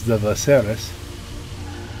use the Viserys.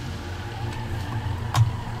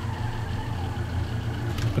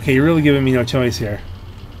 Okay, you're really giving me no choice here.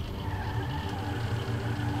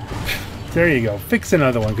 There you go. Fix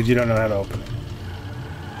another one because you don't know how to open it.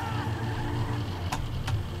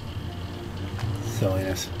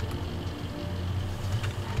 Silliness.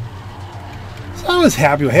 So I was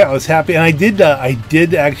happy. Hey, I was happy, and I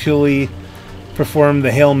did actually perform the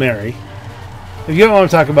Hail Mary. If you don't want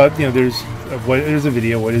to talk about, you know, there's a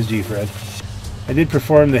video. What is G Fred? I did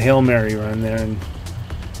perform the Hail Mary run there, and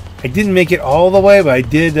I didn't make it all the way, but I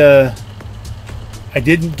did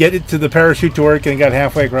get it to the parachute to work and got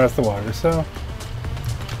halfway across the water. So,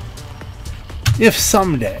 if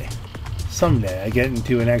someday I get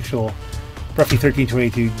into an actual Bruffy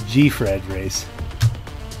 1322 G Fred race,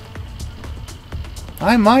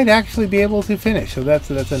 I might actually be able to finish. So that's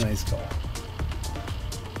a nice goal.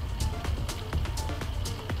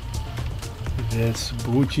 This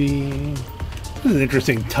Bucci. This is an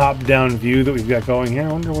interesting top-down view that we've got going here.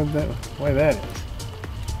 I wonder why that is.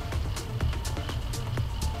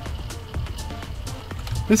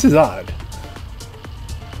 This is odd.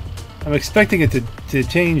 I'm expecting it to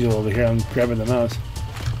change a little bit here. I'm grabbing the mouse.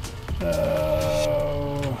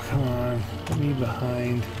 Oh, come on. Put me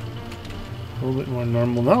behind. A little bit more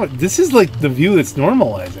normal. No, this is like the view that's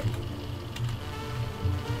normalizing.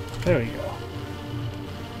 There we go.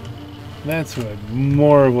 That's what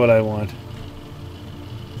more of what I want.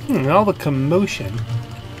 All the commotion.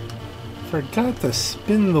 Forgot to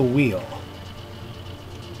spin the wheel.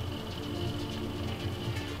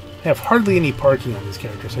 I have hardly any parking on this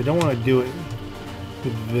character, so I don't want to do it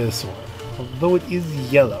with this one. Although it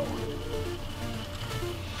is yellow.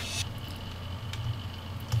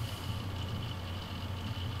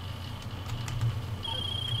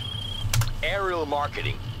 Aerial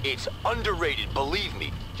marketing. It's underrated, believe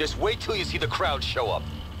me. Just wait till you see the crowd show up.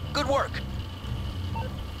 Good work.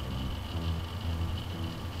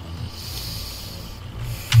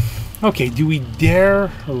 Okay, do we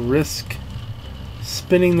dare risk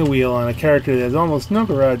spinning the wheel on a character that has almost no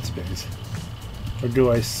garage space? Or do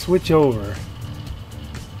I switch over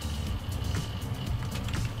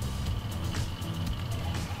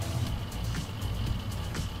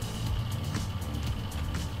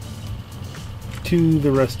to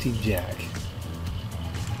the Rusty Jack?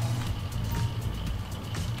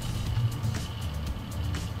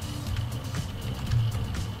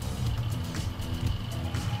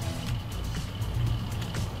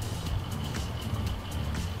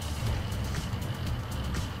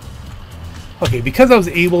 Okay, because I was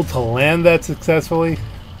able to land that successfully,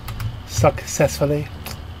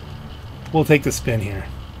 we'll take the spin here.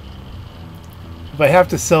 If I have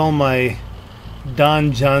to sell my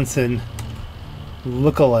Don Johnson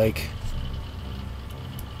look-alike,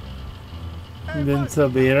 then so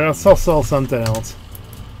be it. I'll sell something else.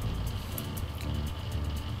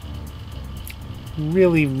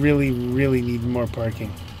 Really, really, really need more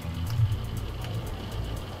parking.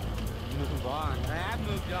 Move on. I have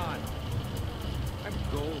moved on. I'm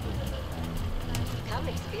golden. Come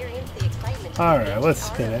experience the excitement. Alright, let's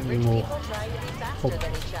spin it and we'll... Trying to be faster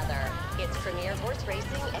than each other. It's premier horse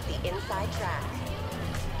racing at the inside track.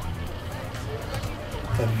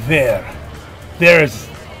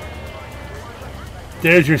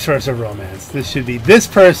 There's your source of romance. This should be this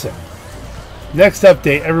person. Next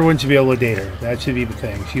update, everyone should be able to date her. That should be the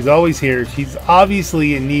thing. She's always here. She's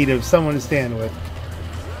obviously in need of someone to stand with.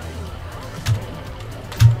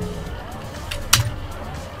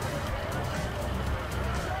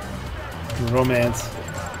 Romance.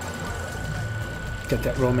 Got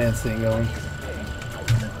that romance thing going.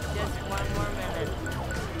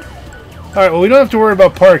 Alright, well, we don't have to worry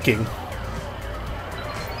about parking.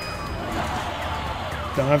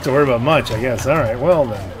 have to worry about much, I guess. Alright, well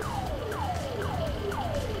then.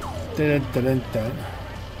 Dun, dun, dun, dun.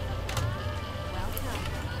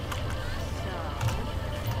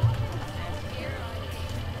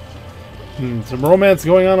 Some romance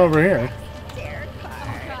going on over here.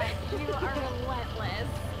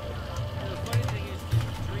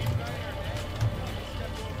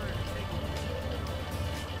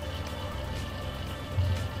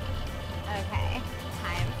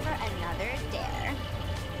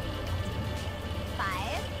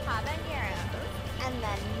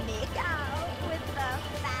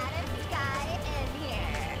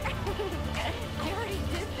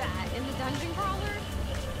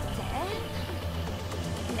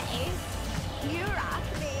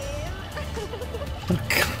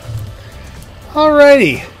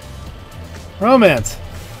 Alrighty. Romance.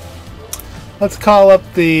 Let's call up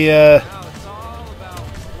the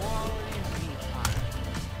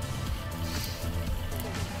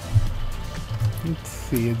let's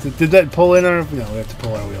see. Did that pull in our... No, we have to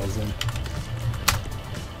pull our wheels in.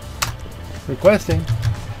 Requesting.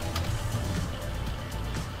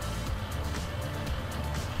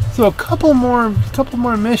 So a couple more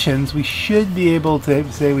missions, we should be able to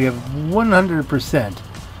say we have 100%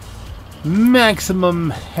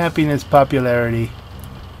 maximum happiness popularity,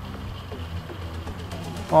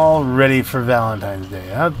 all ready for Valentine's Day.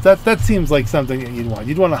 That seems like something that you'd want.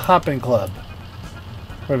 You'd want a hopping club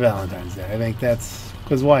for Valentine's Day. I think that's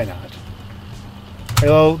because why not?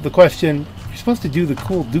 Hello, the question: you're supposed to do the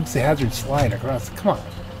cool Dukes of Hazzard slide across. Come on.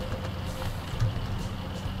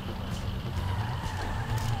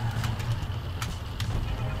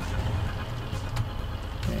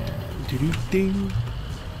 And doo-doo-doo.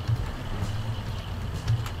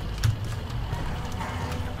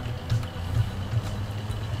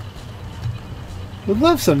 Would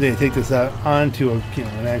love someday to take this out onto a,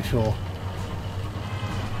 an actual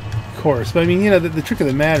course. But I mean, the trick of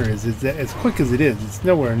the matter is that as quick as it is, it's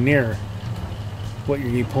nowhere near what you're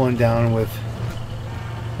gonna be pulling down with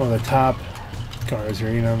one of the top cars,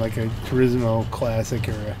 or like a Turismo Classic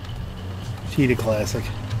or a Cheetah Classic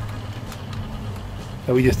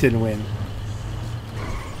that we just didn't win.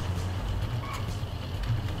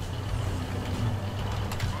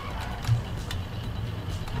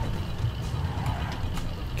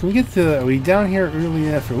 Can we get to... Are we down here early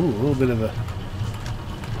enough? Ooh, a little bit of a...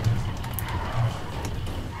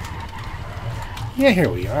 Yeah, here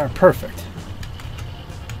we are. Perfect.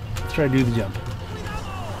 Let's try to do the jump.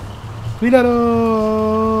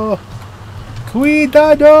 Cuidado!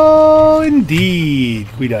 Cuidado indeed!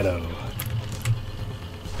 Cuidado.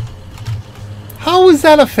 How was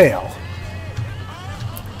that a fail?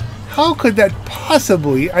 How could that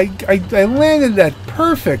possibly... I landed that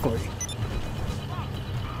perfectly.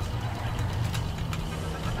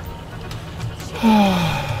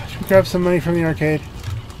 Should we grab some money from the arcade?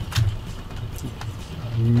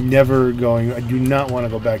 I'm never going... I do not want to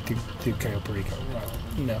go back to Cayo Perico.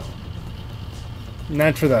 No.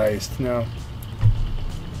 Not for the heist, no.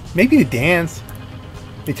 Maybe to dance.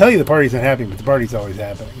 They tell you the party's not happening, but the party's always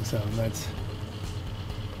happening, so that's...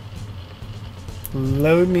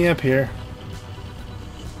 Load me up here.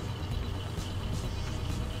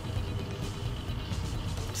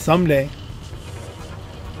 Someday.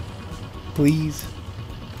 Please.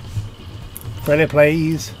 Pretty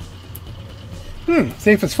please.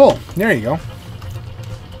 Safe is full. There you go.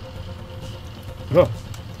 Oh.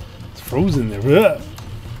 It's frozen there.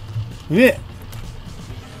 Yeah.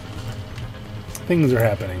 Things are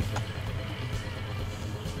happening.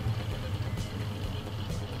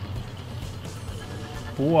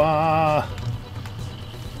 Wah.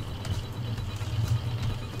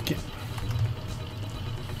 Okay.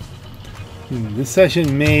 This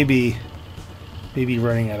session may be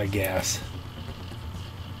running out of gas.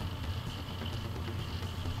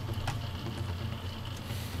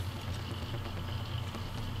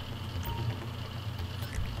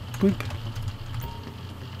 Boop.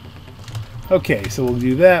 Okay, so we'll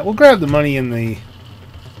do that. We'll grab the money in the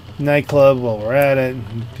nightclub while we're at it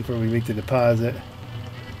before we make the deposit.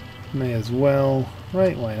 May as well.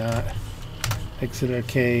 Right, why not? Exit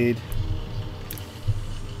arcade.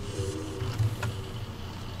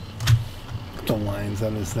 The lines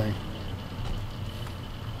on this thing.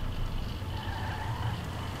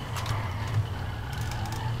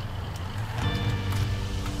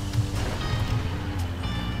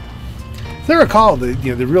 As I recall, the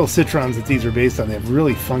real Citrons that these are based on, they have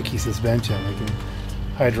really funky suspension, like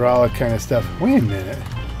hydraulic kind of stuff. Wait a minute.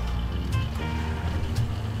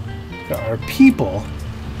 There are people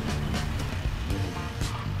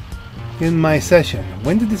in my session.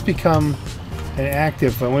 When did this become an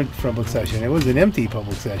active public session. It was an empty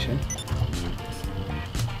public session.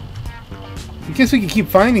 I guess we can keep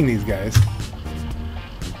finding these guys.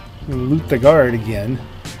 And loot the guard again.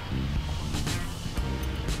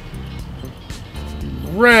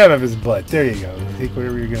 Right out of his butt. There you go. Take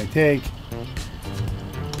whatever you're going to take.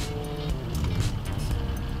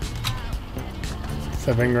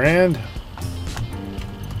 $7,000.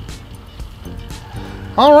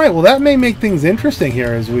 Alright, well that may make things interesting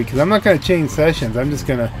here as we, because I'm not going to change sessions. I'm just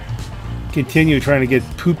going to continue trying to get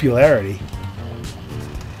popularity.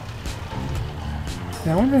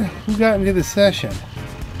 Now I wonder who got into the session.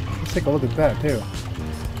 Let's take a look at that too.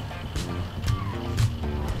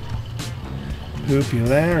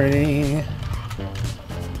 Popularity.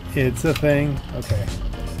 It's a thing. Okay.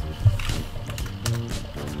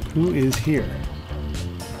 Who is here?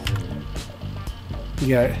 You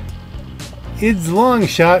got Id's long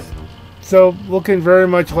shot. So looking very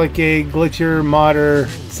much like a glitcher, modder,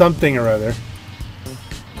 something or other.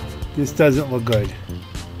 This doesn't look good.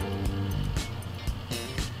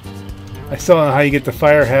 I still don't know how you get the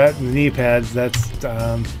fire hat and the knee pads. That's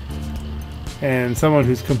and someone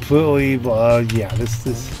who's completely yeah,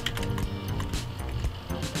 this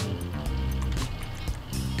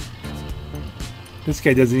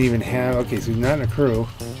guy doesn't even have, okay, so he's not in a crew.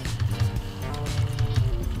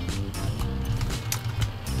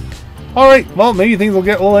 Alright, well maybe things will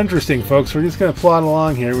get a little interesting, folks. We're just gonna plod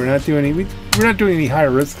along here. We're not doing any high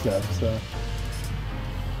risk stuff, so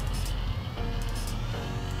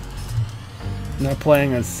not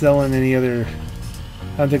planning on selling any other.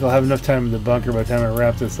 I don't think I'll have enough time in the bunker by the time I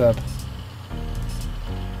wrap this up.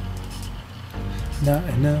 Not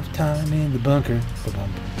enough time in the bunker.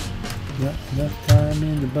 Not enough time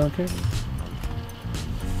in the bunker.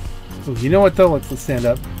 Ooh, you know what though? Let's stand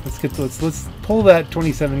up. Let's pull that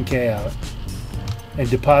 27K out and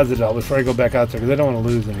deposit it all before I go back out there, because I don't want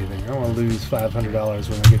to lose anything. I don't want to lose $500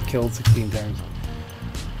 when I get killed 16 times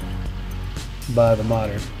by the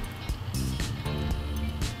modder.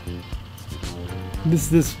 This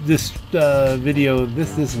video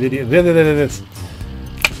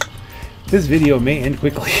may end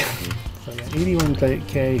quickly. So I got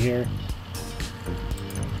 81K here.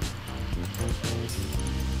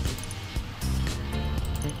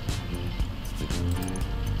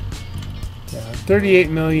 Yeah,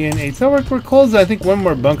 38 million. So we're close. I think one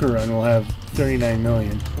more bunker run we'll have 39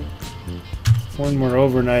 million. One more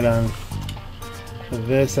overnight on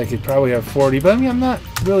this, I could probably have 40, but I mean I'm not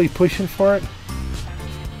really pushing for it.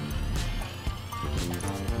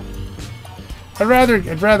 I'd rather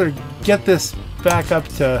get this back up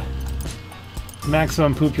to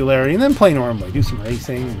maximum popularity and then play normally. Do some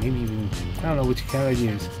racing, maybe even, I don't know which kind I'd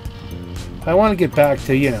use. I want to get back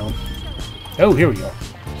to, you know. Oh, here we go.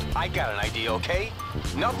 I got an idea, okay?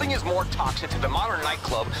 Nothing is more toxic to the modern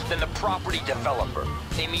nightclub than the property developer.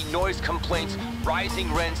 They meet noise complaints,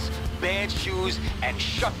 rising rents, bad shoes, and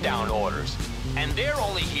shutdown orders. And they're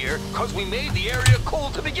only here because we made the area cool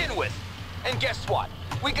to begin with. And guess what?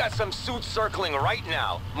 We got some suits circling right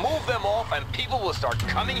now. Move them off and people will start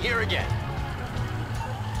coming here again.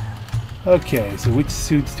 Okay, so which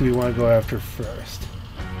suits do we want to go after first?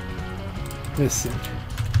 This suit.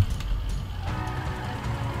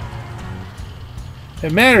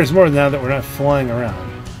 It matters more now that we're not flying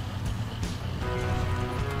around.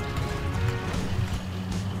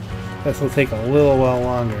 This will take a little while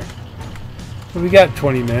longer. But we got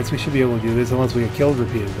 20 minutes. We should be able to do this unless we get killed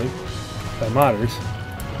repeatedly by modders.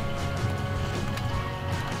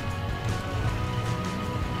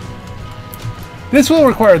 This will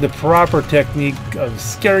require the proper technique of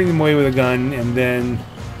scaring them away with a gun and then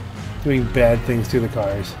doing bad things to the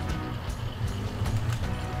cars.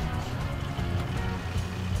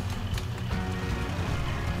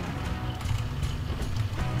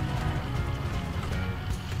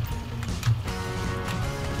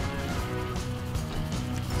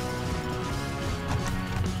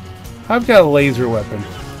 I've got a laser weapon.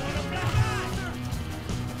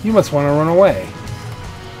 You must want to run away.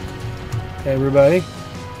 Everybody.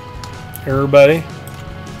 Everybody.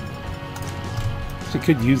 She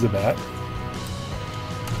could use a bat.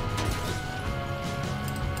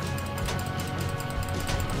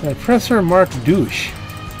 And press her marked douche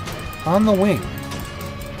on the wing.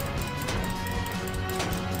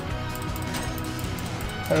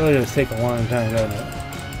 That really does take a long time, doesn't it?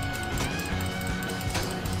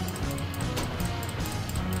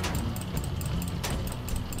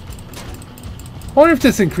 I wonder if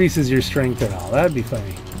this increases your strength at all. That'd be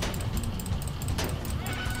funny.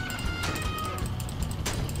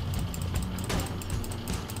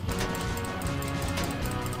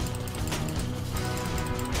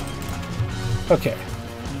 Okay.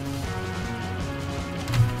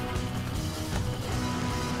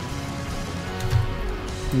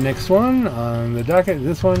 Next one on the docket,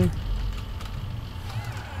 this one.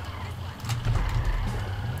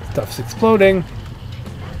 Stuff's exploding.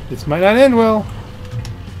 This might not end well.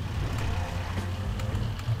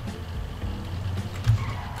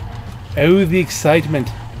 Oh, the excitement.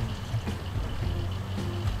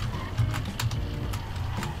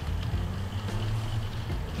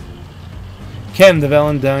 Can the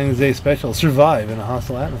Valentine's Day special survive in a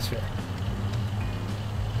hostile atmosphere?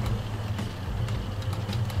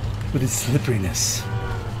 With its slipperiness.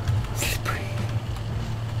 Slippery.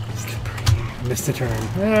 Slippery. I missed a turn.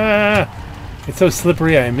 Ah! It's so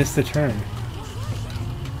slippery I missed the turn.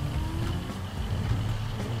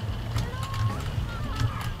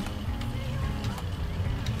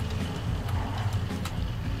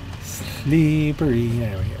 Slippery.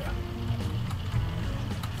 There we go.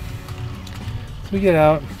 So we get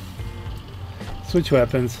out. Switch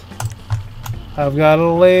weapons. I've got a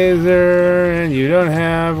laser and you don't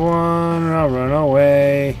have one. I'll run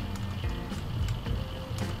away.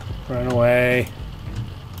 Run away.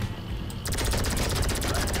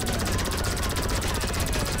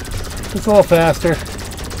 It's a little faster.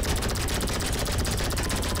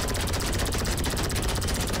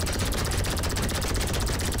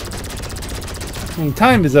 I mean,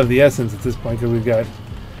 time is of the essence at this point because we've got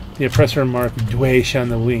the oppressor mark Dwesh on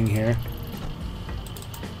the wing here.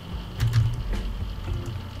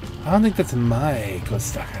 I don't think that's my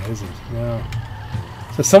Kostaka, is it? No.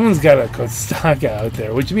 So someone's got a Kostaka out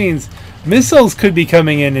there, which means missiles could be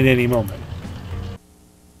coming in at any moment.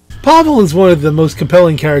 Pavel is one of the most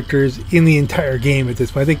compelling characters in the entire game at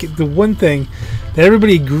this point. I think the one thing that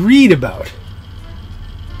everybody agreed about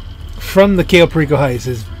from the Cayo Perico heist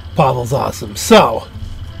is Pavel's awesome. So,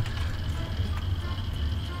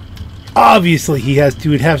 obviously he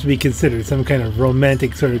would have to be considered some kind of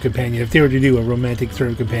romantic sort of companion. If they were to do a romantic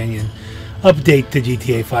sort of companion update to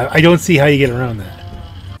GTA 5, I don't see how you get around that.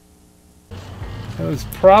 That was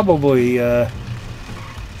probably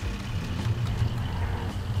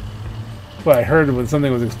what I heard when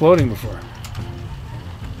something was exploding before.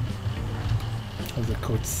 That was a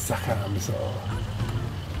Kotsaka missile.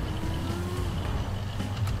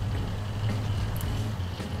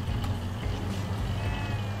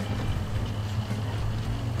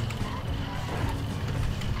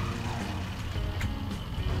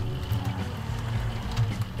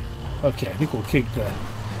 Okay, I think we'll take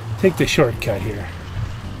the shortcut here.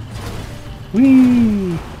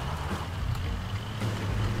 Whee!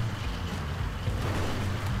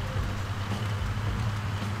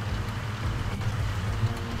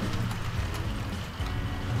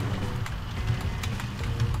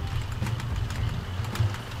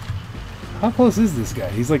 How close is this guy?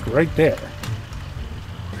 He's like right there.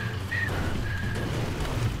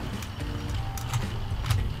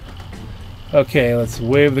 Okay, let's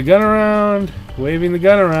wave the gun around. Waving the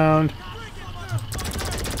gun around.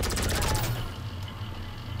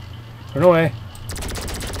 Run away.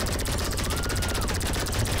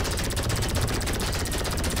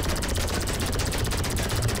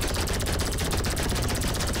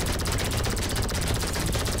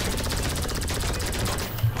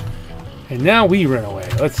 And now we run away.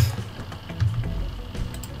 Let's...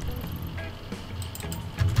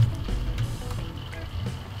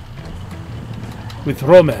 with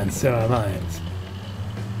romance in our minds.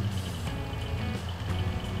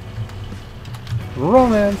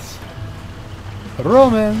 Romance.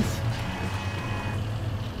 Romance.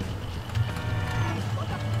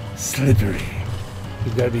 Slippery.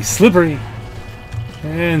 You've got to be slippery.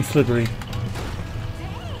 And slippery.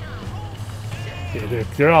 Yeah,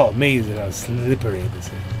 they're all amazed at how slippery this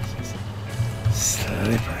is. It's just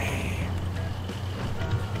slippery.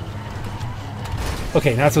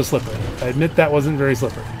 Okay, not so slippery. I admit that wasn't very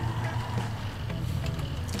slippery.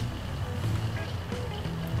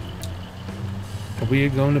 But we're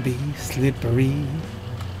going to be slippery.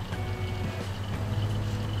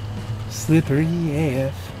 Slippery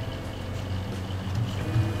AF.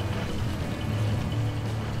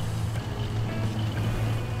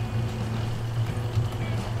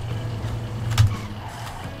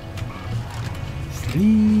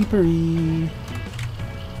 Slippery.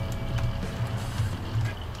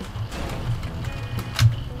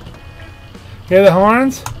 Hear the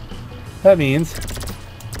horns? That means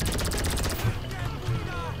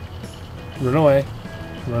run away.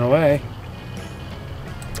 Run away.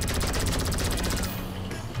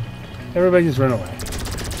 Everybody just run away.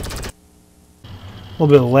 A little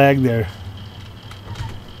bit of lag there.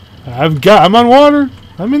 I'm on water.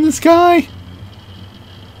 I'm in the sky.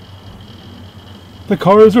 The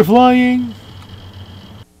cars are flying!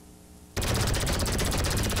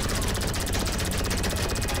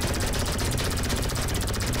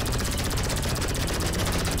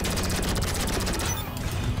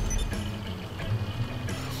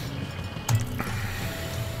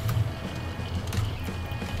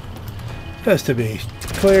 Just to be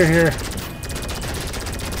clear here.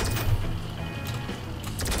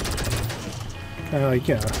 Kind of like,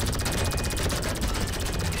 you know,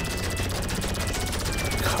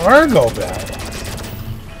 cargo battle.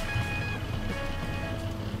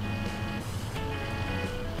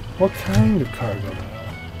 What kind of cargo battle?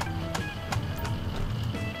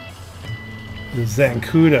 The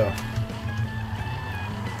Zancudo.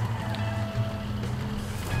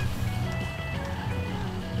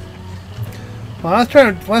 Well,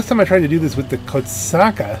 last time I tried to do this with the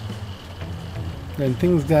Kotsaka, then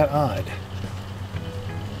things got odd.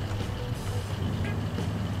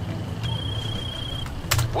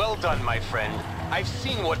 Well done, my friend. I've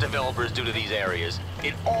seen what developers do to these areas.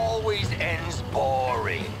 It always ends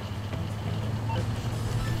boring.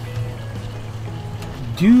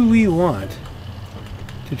 Do we want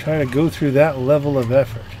to try to go through that level of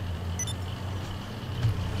effort?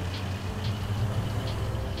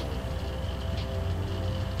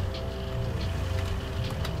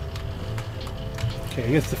 Okay,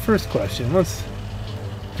 I guess the first question, let's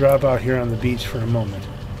drop out here on the beach for a moment.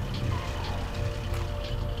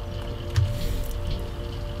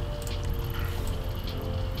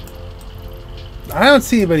 I don't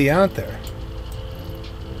see anybody out there.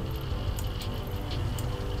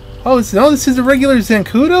 Oh, this is a regular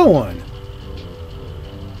Zancudo one.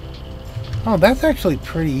 Oh, that's actually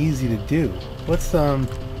pretty easy to do. Let's oh,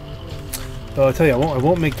 I'll tell you, I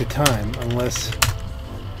won't make the time unless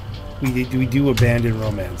we do abandon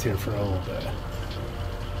romance here for a little bit.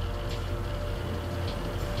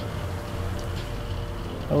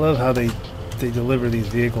 I love how they deliver these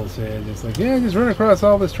vehicles. They're just like, yeah, just run across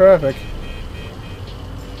all this traffic.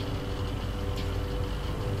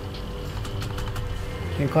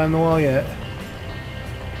 Can't climb the wall yet.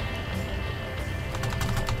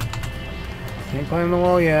 Can't climb the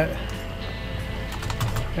wall yet.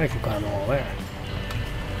 I can climb the wall there.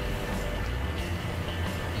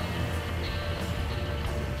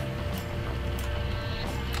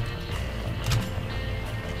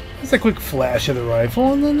 Just a quick flash of the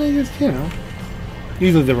rifle, and then they just, you know,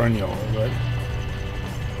 usually they run you over, but.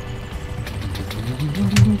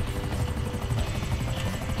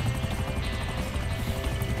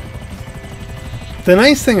 The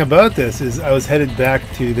nice thing about this is I was headed back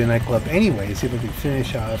to the nightclub anyway, see if I could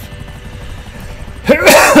finish off.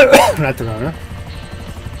 Not the runner.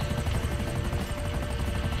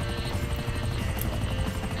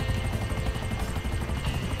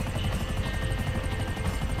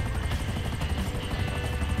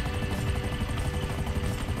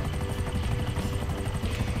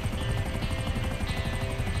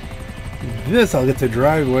 This I'll get to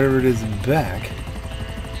drive whatever it is back.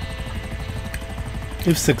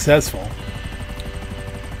 If successful.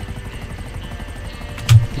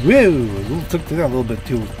 Whoa! Took that a little bit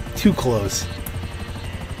too close.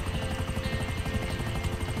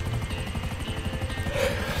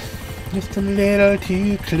 Just a little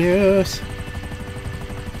too close.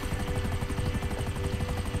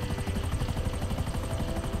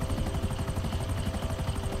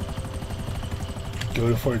 Go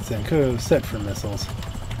to Fort Zancudo, set for missiles.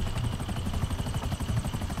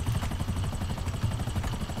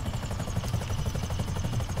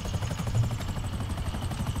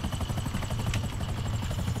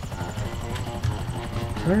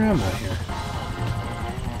 Where am I here?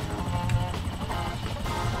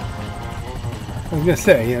 I was gonna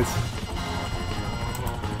say, yes.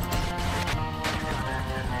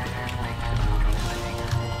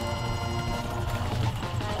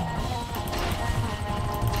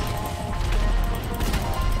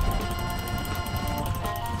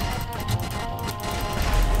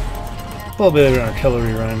 A little bit of an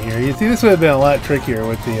artillery run here. You see, this would have been a lot trickier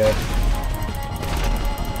with the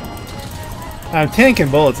I'm tanking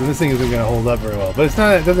bullets, and this thing isn't going to hold up very well. But it's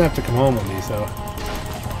not. It doesn't have to come home with me, so.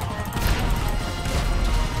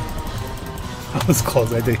 That was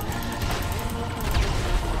close, I think.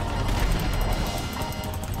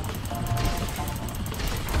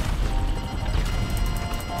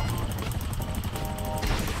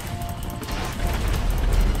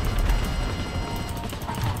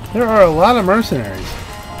 There are a lot of mercenaries.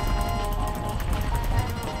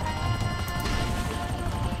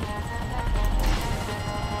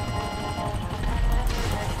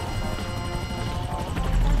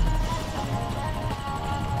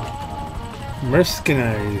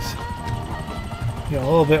 Mercenaries. You know, a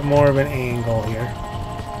little bit more of an angle here.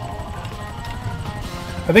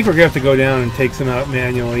 I think we're gonna have to go down and take some out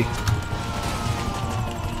manually.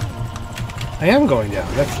 I am going down.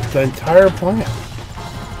 That's the entire plan.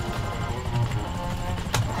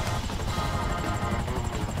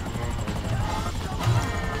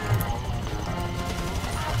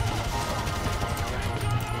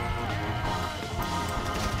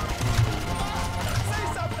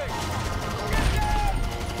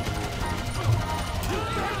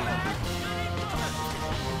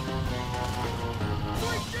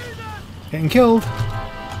 Getting killed.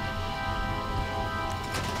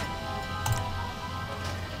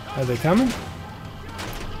 Are they coming?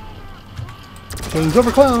 Show's over,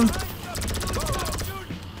 clown.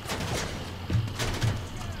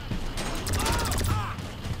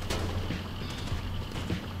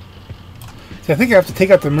 See, I think I have to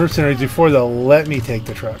take out the mercenaries before they'll let me take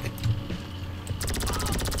the truck.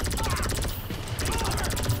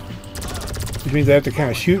 Which means I have to kind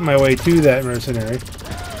of shoot my way to that mercenary.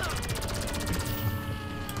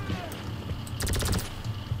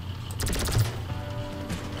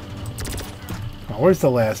 Where's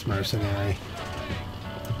the last mercenary?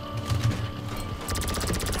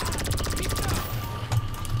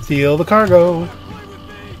 Steal the cargo.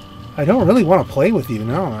 I don't really want to play with you.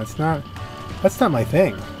 No, that's not my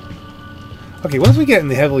thing. Okay, once we get in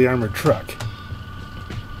the heavily armored truck.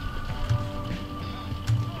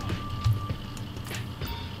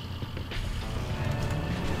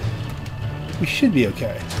 We should be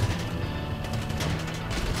okay.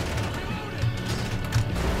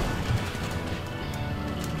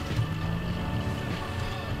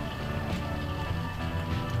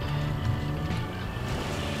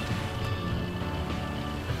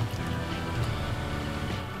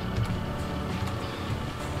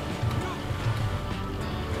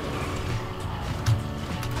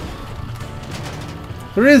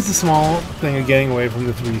 There is the small thing of getting away from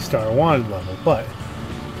the 3-star wanted level, but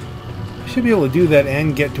I should be able to do that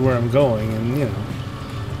and get to where I'm going, and you know.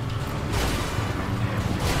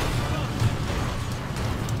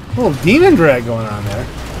 A little demon drag going on there.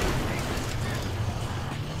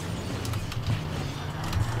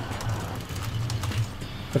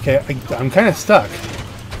 Okay, I'm kind of stuck.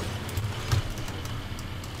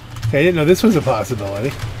 Okay, I didn't know this was a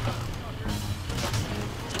possibility.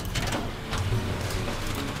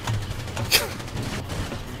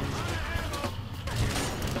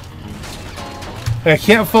 I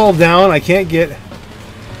can't fall down. I can't get...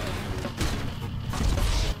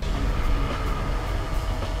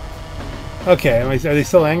 Okay, are they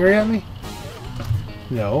still angry at me?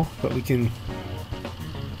 No, but we can...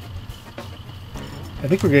 I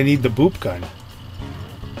think we're gonna need the boop gun.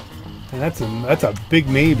 And that's a big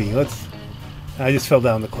maybe. Let's... I just fell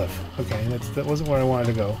down the cliff. Okay, that wasn't where I wanted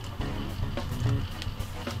to go.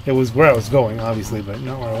 It was where I was going, obviously, but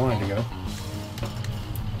not where I wanted to go.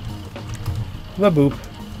 The boop.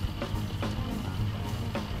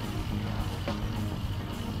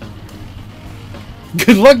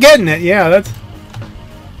 Good luck getting it. Yeah, that's...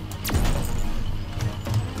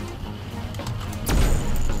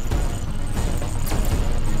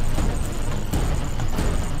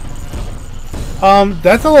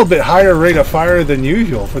 That's a little bit higher rate of fire than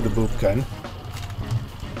usual for the boop gun.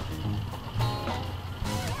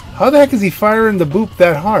 How the heck is he firing the boop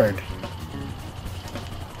that hard?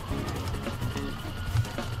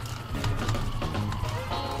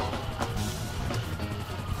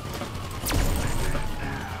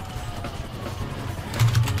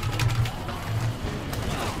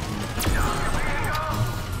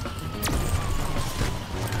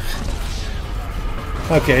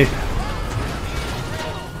 Okay.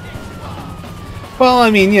 Well,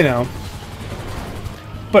 I mean, you know.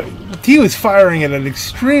 But he was firing at an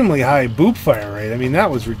extremely high boop fire rate. I mean,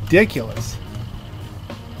 that was ridiculous.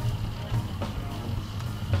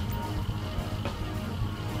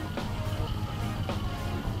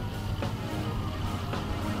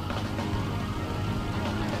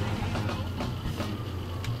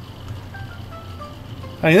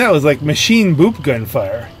 I mean, that was like machine boop gun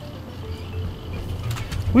fire.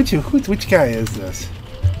 Which guy is this?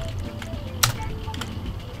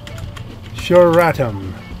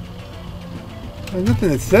 Shoratum. There's nothing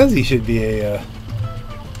that says he should be a...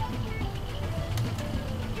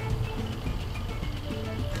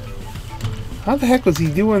 How the heck was he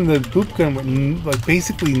doing the boop gun with, like,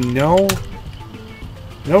 basically no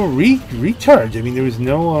recharge? I mean, there was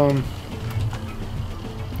no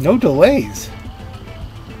delays.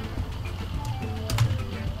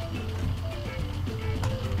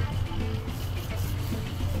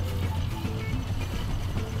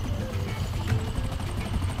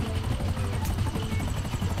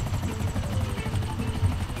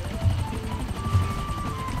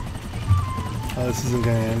 this isn't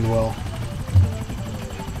going to end well.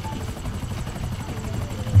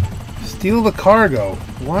 Steal the cargo.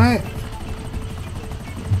 What?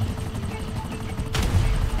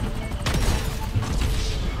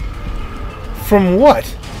 From what?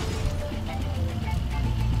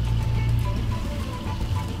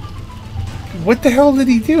 What the hell did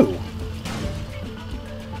he do?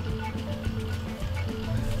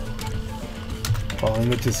 Well,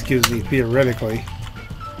 and it just gives me, theoretically,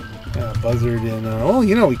 buzzard in... oh,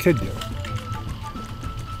 you know we could do.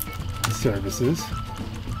 Services.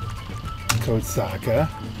 Code Saka.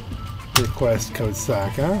 Request Code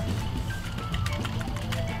Saka.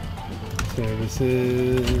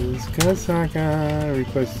 Services. Code Saka.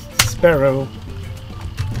 Request Sparrow.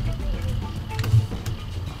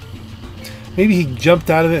 Maybe he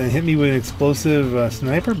jumped out of it and hit me with an explosive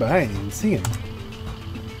sniper, but I didn't even see him.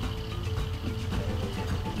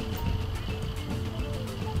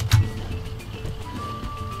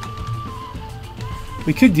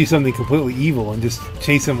 We could do something completely evil and just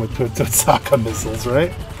chase him with Totsaka missiles,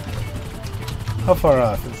 right? How far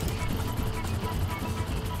off is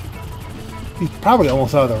he? He's probably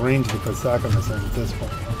almost out of the range of the Totsaka missiles at this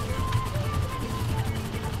point.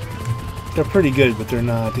 They're pretty good, but they're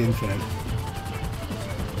not infinite.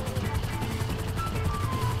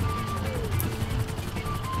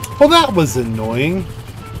 Well, that was annoying.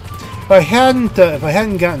 If I hadn't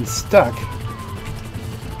gotten stuck.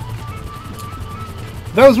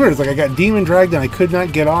 That was weird. It's like I got demon dragged and I could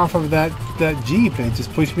not get off of that jeep, and it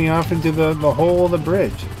just pushed me off into the hole of the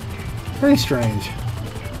bridge. Very strange.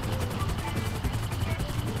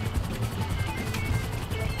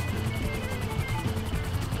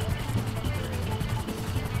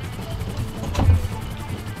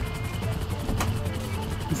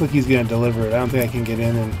 Looks like he's gonna deliver it. I don't think I can get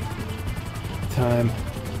in time.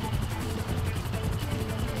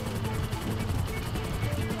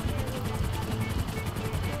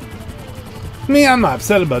 I mean, I'm not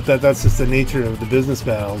upset about that. That's just the nature of the business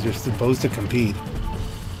battles. You're supposed to compete.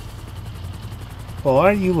 Well,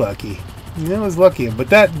 aren't you lucky? I was lucky, but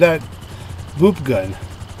that boop gun,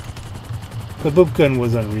 the boop gun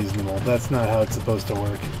was unreasonable. That's not how it's supposed to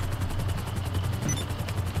work.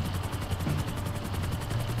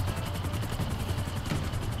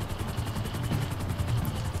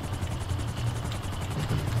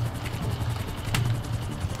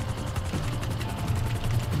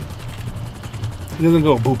 It doesn't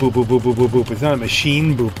go boop, boop, boop, boop, boop, boop, boop. It's not a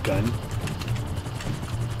machine boop gun.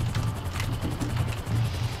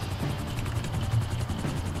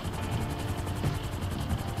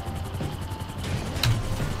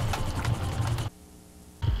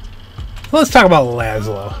 Let's talk about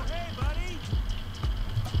Laszlo.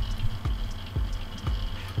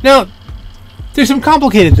 Now, there's some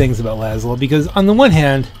complicated things about Laszlo, because on the one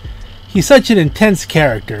hand, he's such an intense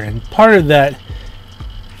character, and part of that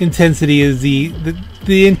intensity is the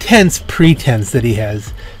intense pretense that he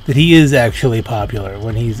has, that he is actually popular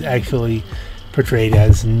when he's actually portrayed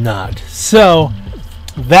as not. So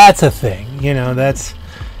that's a thing, you know, that's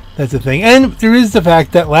a thing. And there is the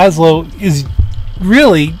fact that Laszlo is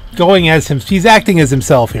really going as him. He's acting as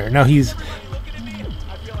himself here. Now he's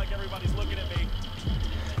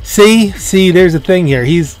see there's a thing here.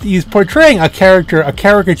 He's portraying a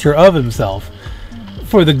caricature of himself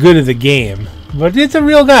for the good of the game. But it's a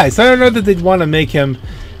real guy, so I don't know that they'd want to make him,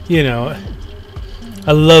 you know,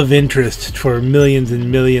 a love interest for millions and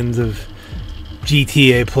millions of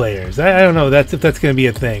GTA players. I don't know if that's going to be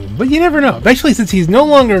a thing, but you never know. Especially since he's no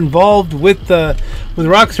longer involved with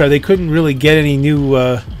Rockstar, they couldn't really get any new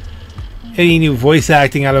voice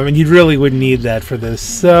acting out of him, and you really wouldn't need that for this.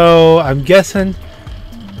 So I'm guessing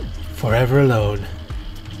Forever Alone.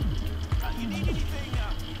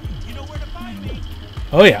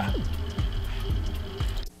 Oh yeah.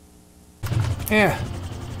 Yeah,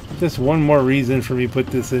 just one more reason for me to put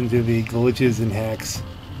this into the glitches and hacks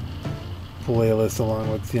playlist, along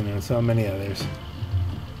with, you know, so many others.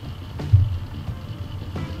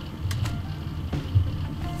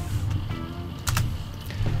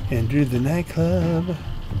 Enter the nightclub.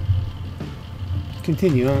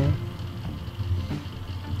 Continue on.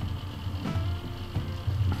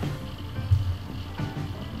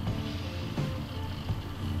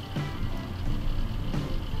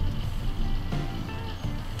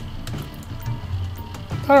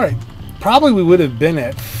 Alright, probably we would have been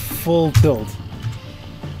at full tilt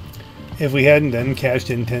if we hadn't done cashed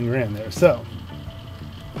in 10 grand there. So,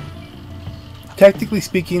 technically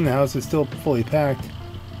speaking, the house is still fully packed.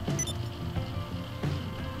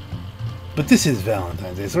 But this is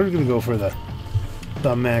Valentine's Day, so we're going to go for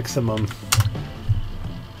the maximum.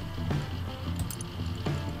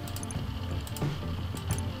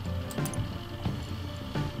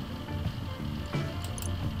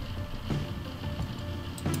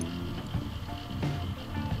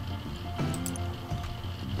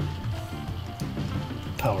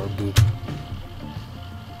 boop.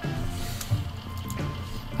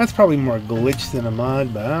 That's probably more a glitch than a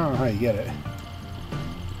mod, but I don't know how you get it.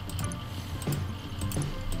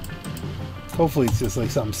 Hopefully it's just like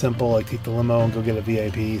something simple, like take the limo and go get a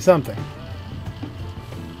VIP, something.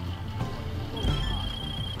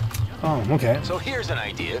 Oh, okay. So here's an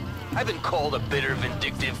idea. I've been called a bitter,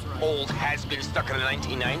 vindictive, old has-been stuck in the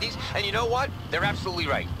 1990s, and you know what? They're absolutely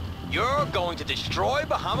right. You're going to destroy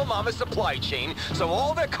Bahama Mama's supply chain, so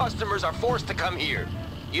all their customers are forced to come here.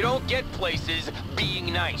 You don't get places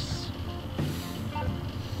being nice.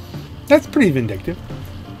 That's pretty vindictive.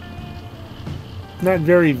 Not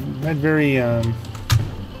very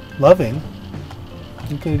loving.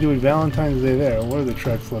 What can you do with Valentine's Day there? What are the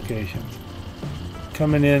truck's locations?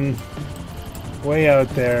 Coming in way out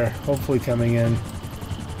there, hopefully coming in.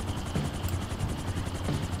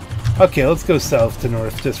 Okay, let's go south to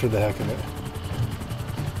north just for the heck of it.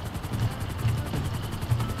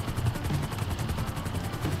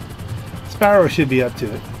 Sparrow should be up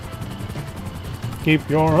to it. Keep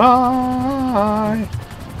your eye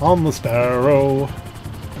on the Sparrow.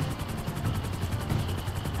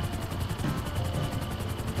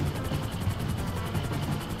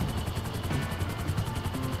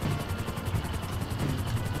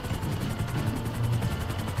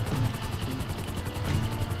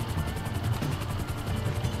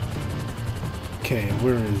 Okay,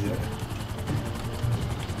 where is it?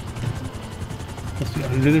 Must be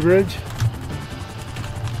under the bridge.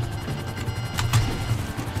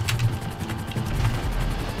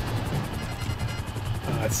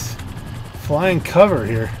 It's flying cover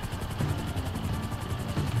here.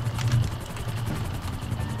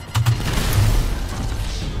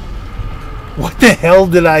 What the hell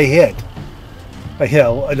did I hit?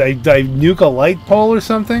 Did I nuke a light pole or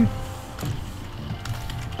something?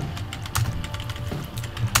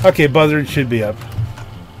 Okay, buzzard should be up.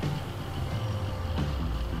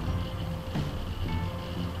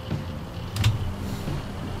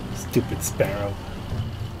 Stupid sparrow.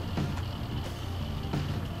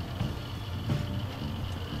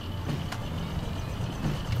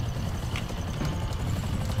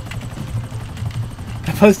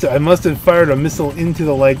 I must have fired a missile into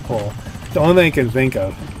the light pole. The only thing I can think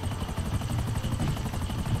of.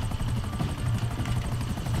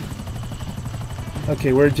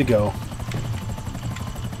 Okay, where'd you go?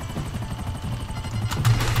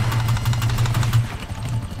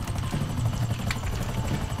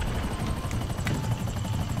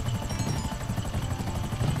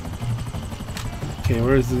 Okay,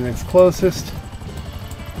 where's the next closest?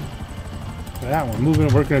 That one, moving,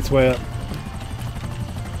 working its way up.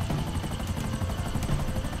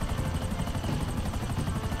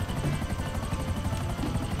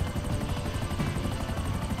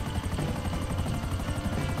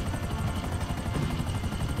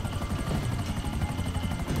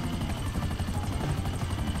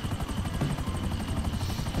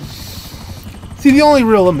 See, the only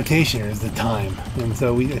real limitation here is the time, and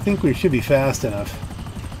so I think we should be fast enough.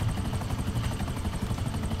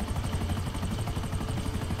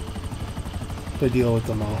 To deal with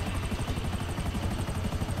them all.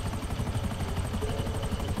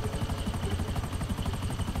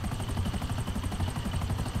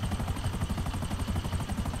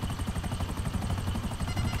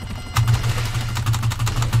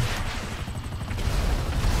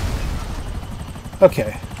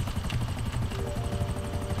 Okay.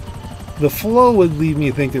 The flow would lead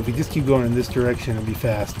me to think that if we just keep going in this direction, it'd be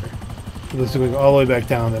faster. Let's go all the way back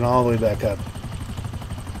down, then all the way back up.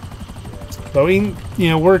 But we,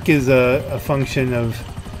 work is a function of,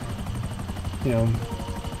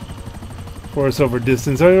 force over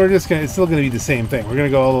distance. So we're just it's still gonna be the same thing. We're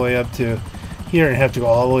gonna go all the way up to here and have to go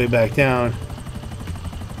all the way back down.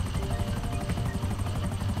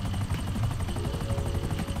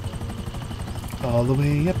 All the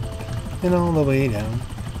way up and all the way down.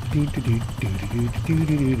 Do do do do do do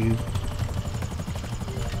do do do.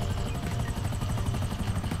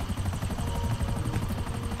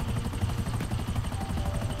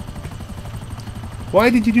 Why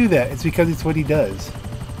did you do that? It's because it's what he does.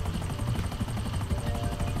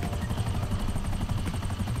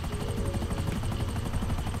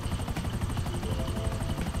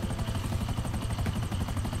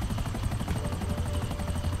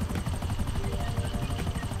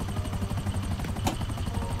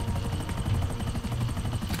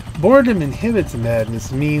 Boredom inhibits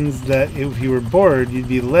madness means that if you were bored, you'd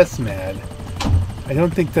be less mad. I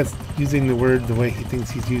don't think that's using the word the way he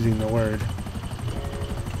thinks he's using the word.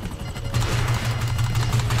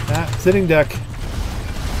 Ah, sitting duck.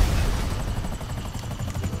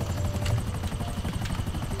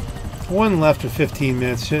 One left of 15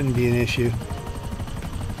 minutes shouldn't be an issue.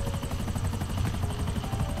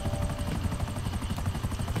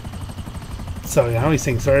 So yeah, how he's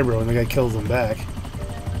saying sorry, bro, when the guy kills him back.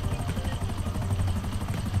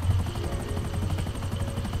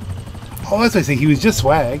 Oh, that's what I say. He was just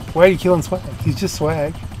swag. Why are you killing swag? He's just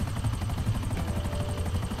swag.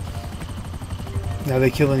 Now they're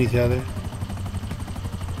killing each other.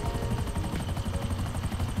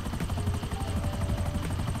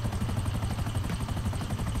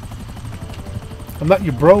 I'm not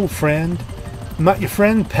your bro, friend. I'm not your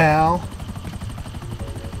friend, pal.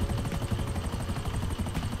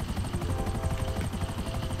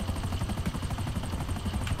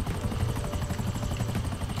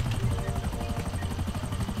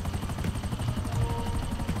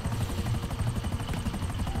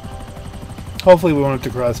 Hopefully we won't have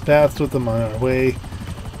to cross paths with them on our way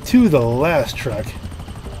to the last truck.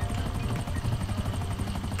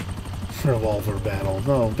 Revolver battle.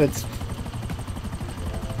 No, that's...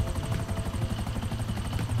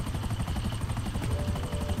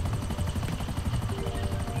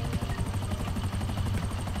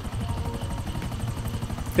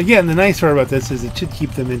 Again, the nice part about this is it should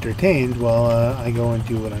keep them entertained while I go and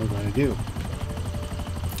do what I'm going to do.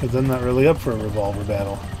 Because I'm not really up for a revolver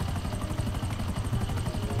battle.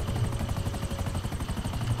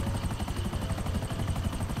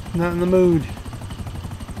 Not in the mood.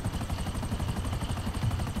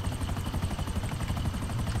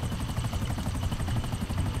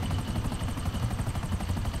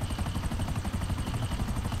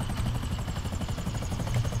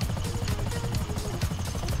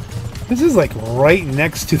 This is like right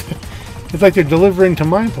next to the... It's like they're delivering to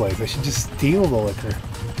my place. I should just steal the liquor.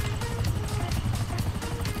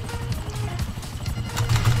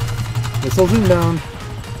 Missiles inbound.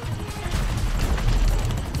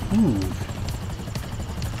 Ooh.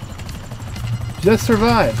 Just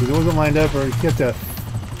survived because it wasn't lined up or you get to...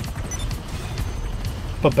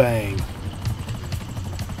 Ba-bang.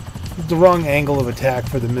 It's the wrong angle of attack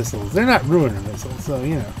for the missiles. They're not ruiner missiles, so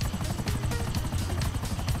you know.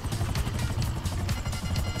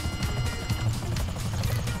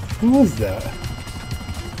 Who was that?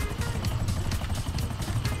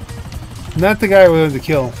 Not the guy we wanted to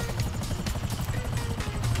kill.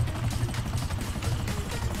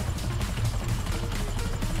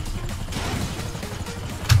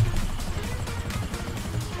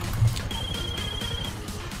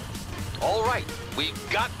 All right, we've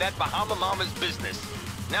got that Bahama Mama's business.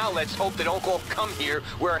 Now let's hope they don't go come here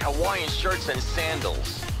wearing Hawaiian shirts and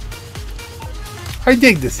sandals. I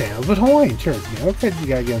dig the sandals, but Hawaiian shirts, man. What kind of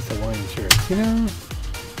guy against Hawaiian shirts, you know?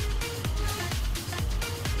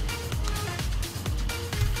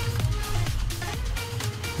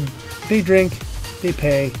 They drink, they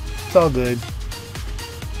pay, it's all good.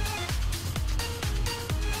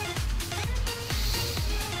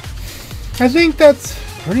 I think that's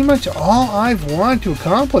pretty much all I've wanted to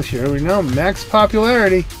accomplish here. We're now max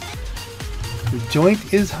popularity. The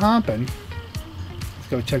joint is hopping. Let's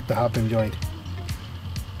go check the hopping joint.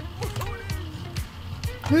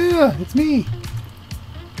 Yeah, it's me.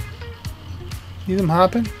 See them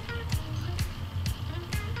hopping?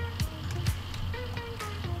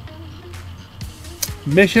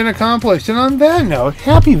 Mission accomplished. And on that note,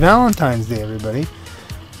 happy Valentine's Day, everybody.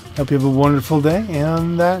 Hope you have a wonderful day. And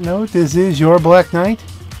on that note, this is your Black Knight.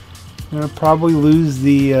 I'm going to probably lose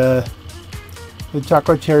the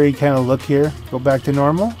chocolate cherry kind of look here. Go back to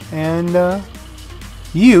normal. And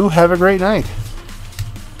you have a great night.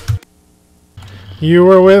 You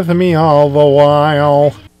were with me all the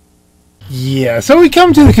while. Yeah, so we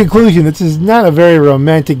come to the conclusion this is not a very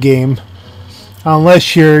romantic game.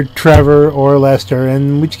 Unless you're Trevor or Lester,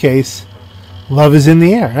 in which case, love is in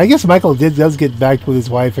the air. I guess Michael does get back with his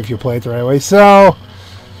wife if you play it the right way. So,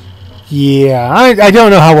 yeah, I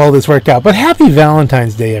don't know how well this worked out. But happy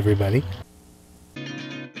Valentine's Day, everybody.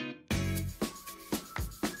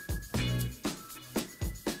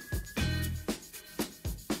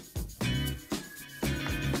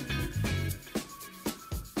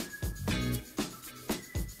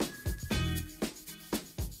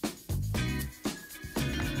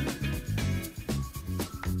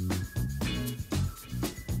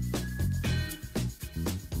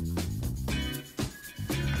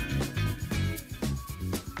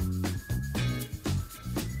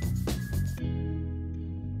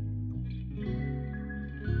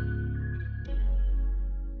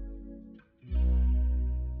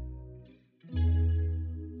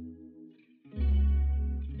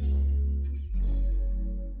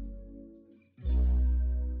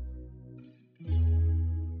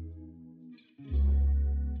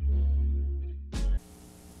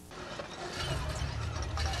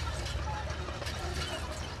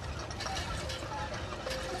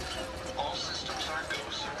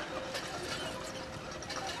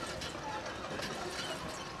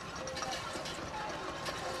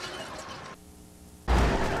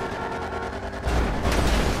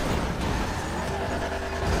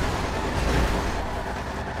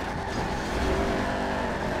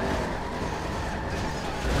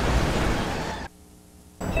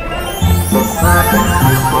 Bye.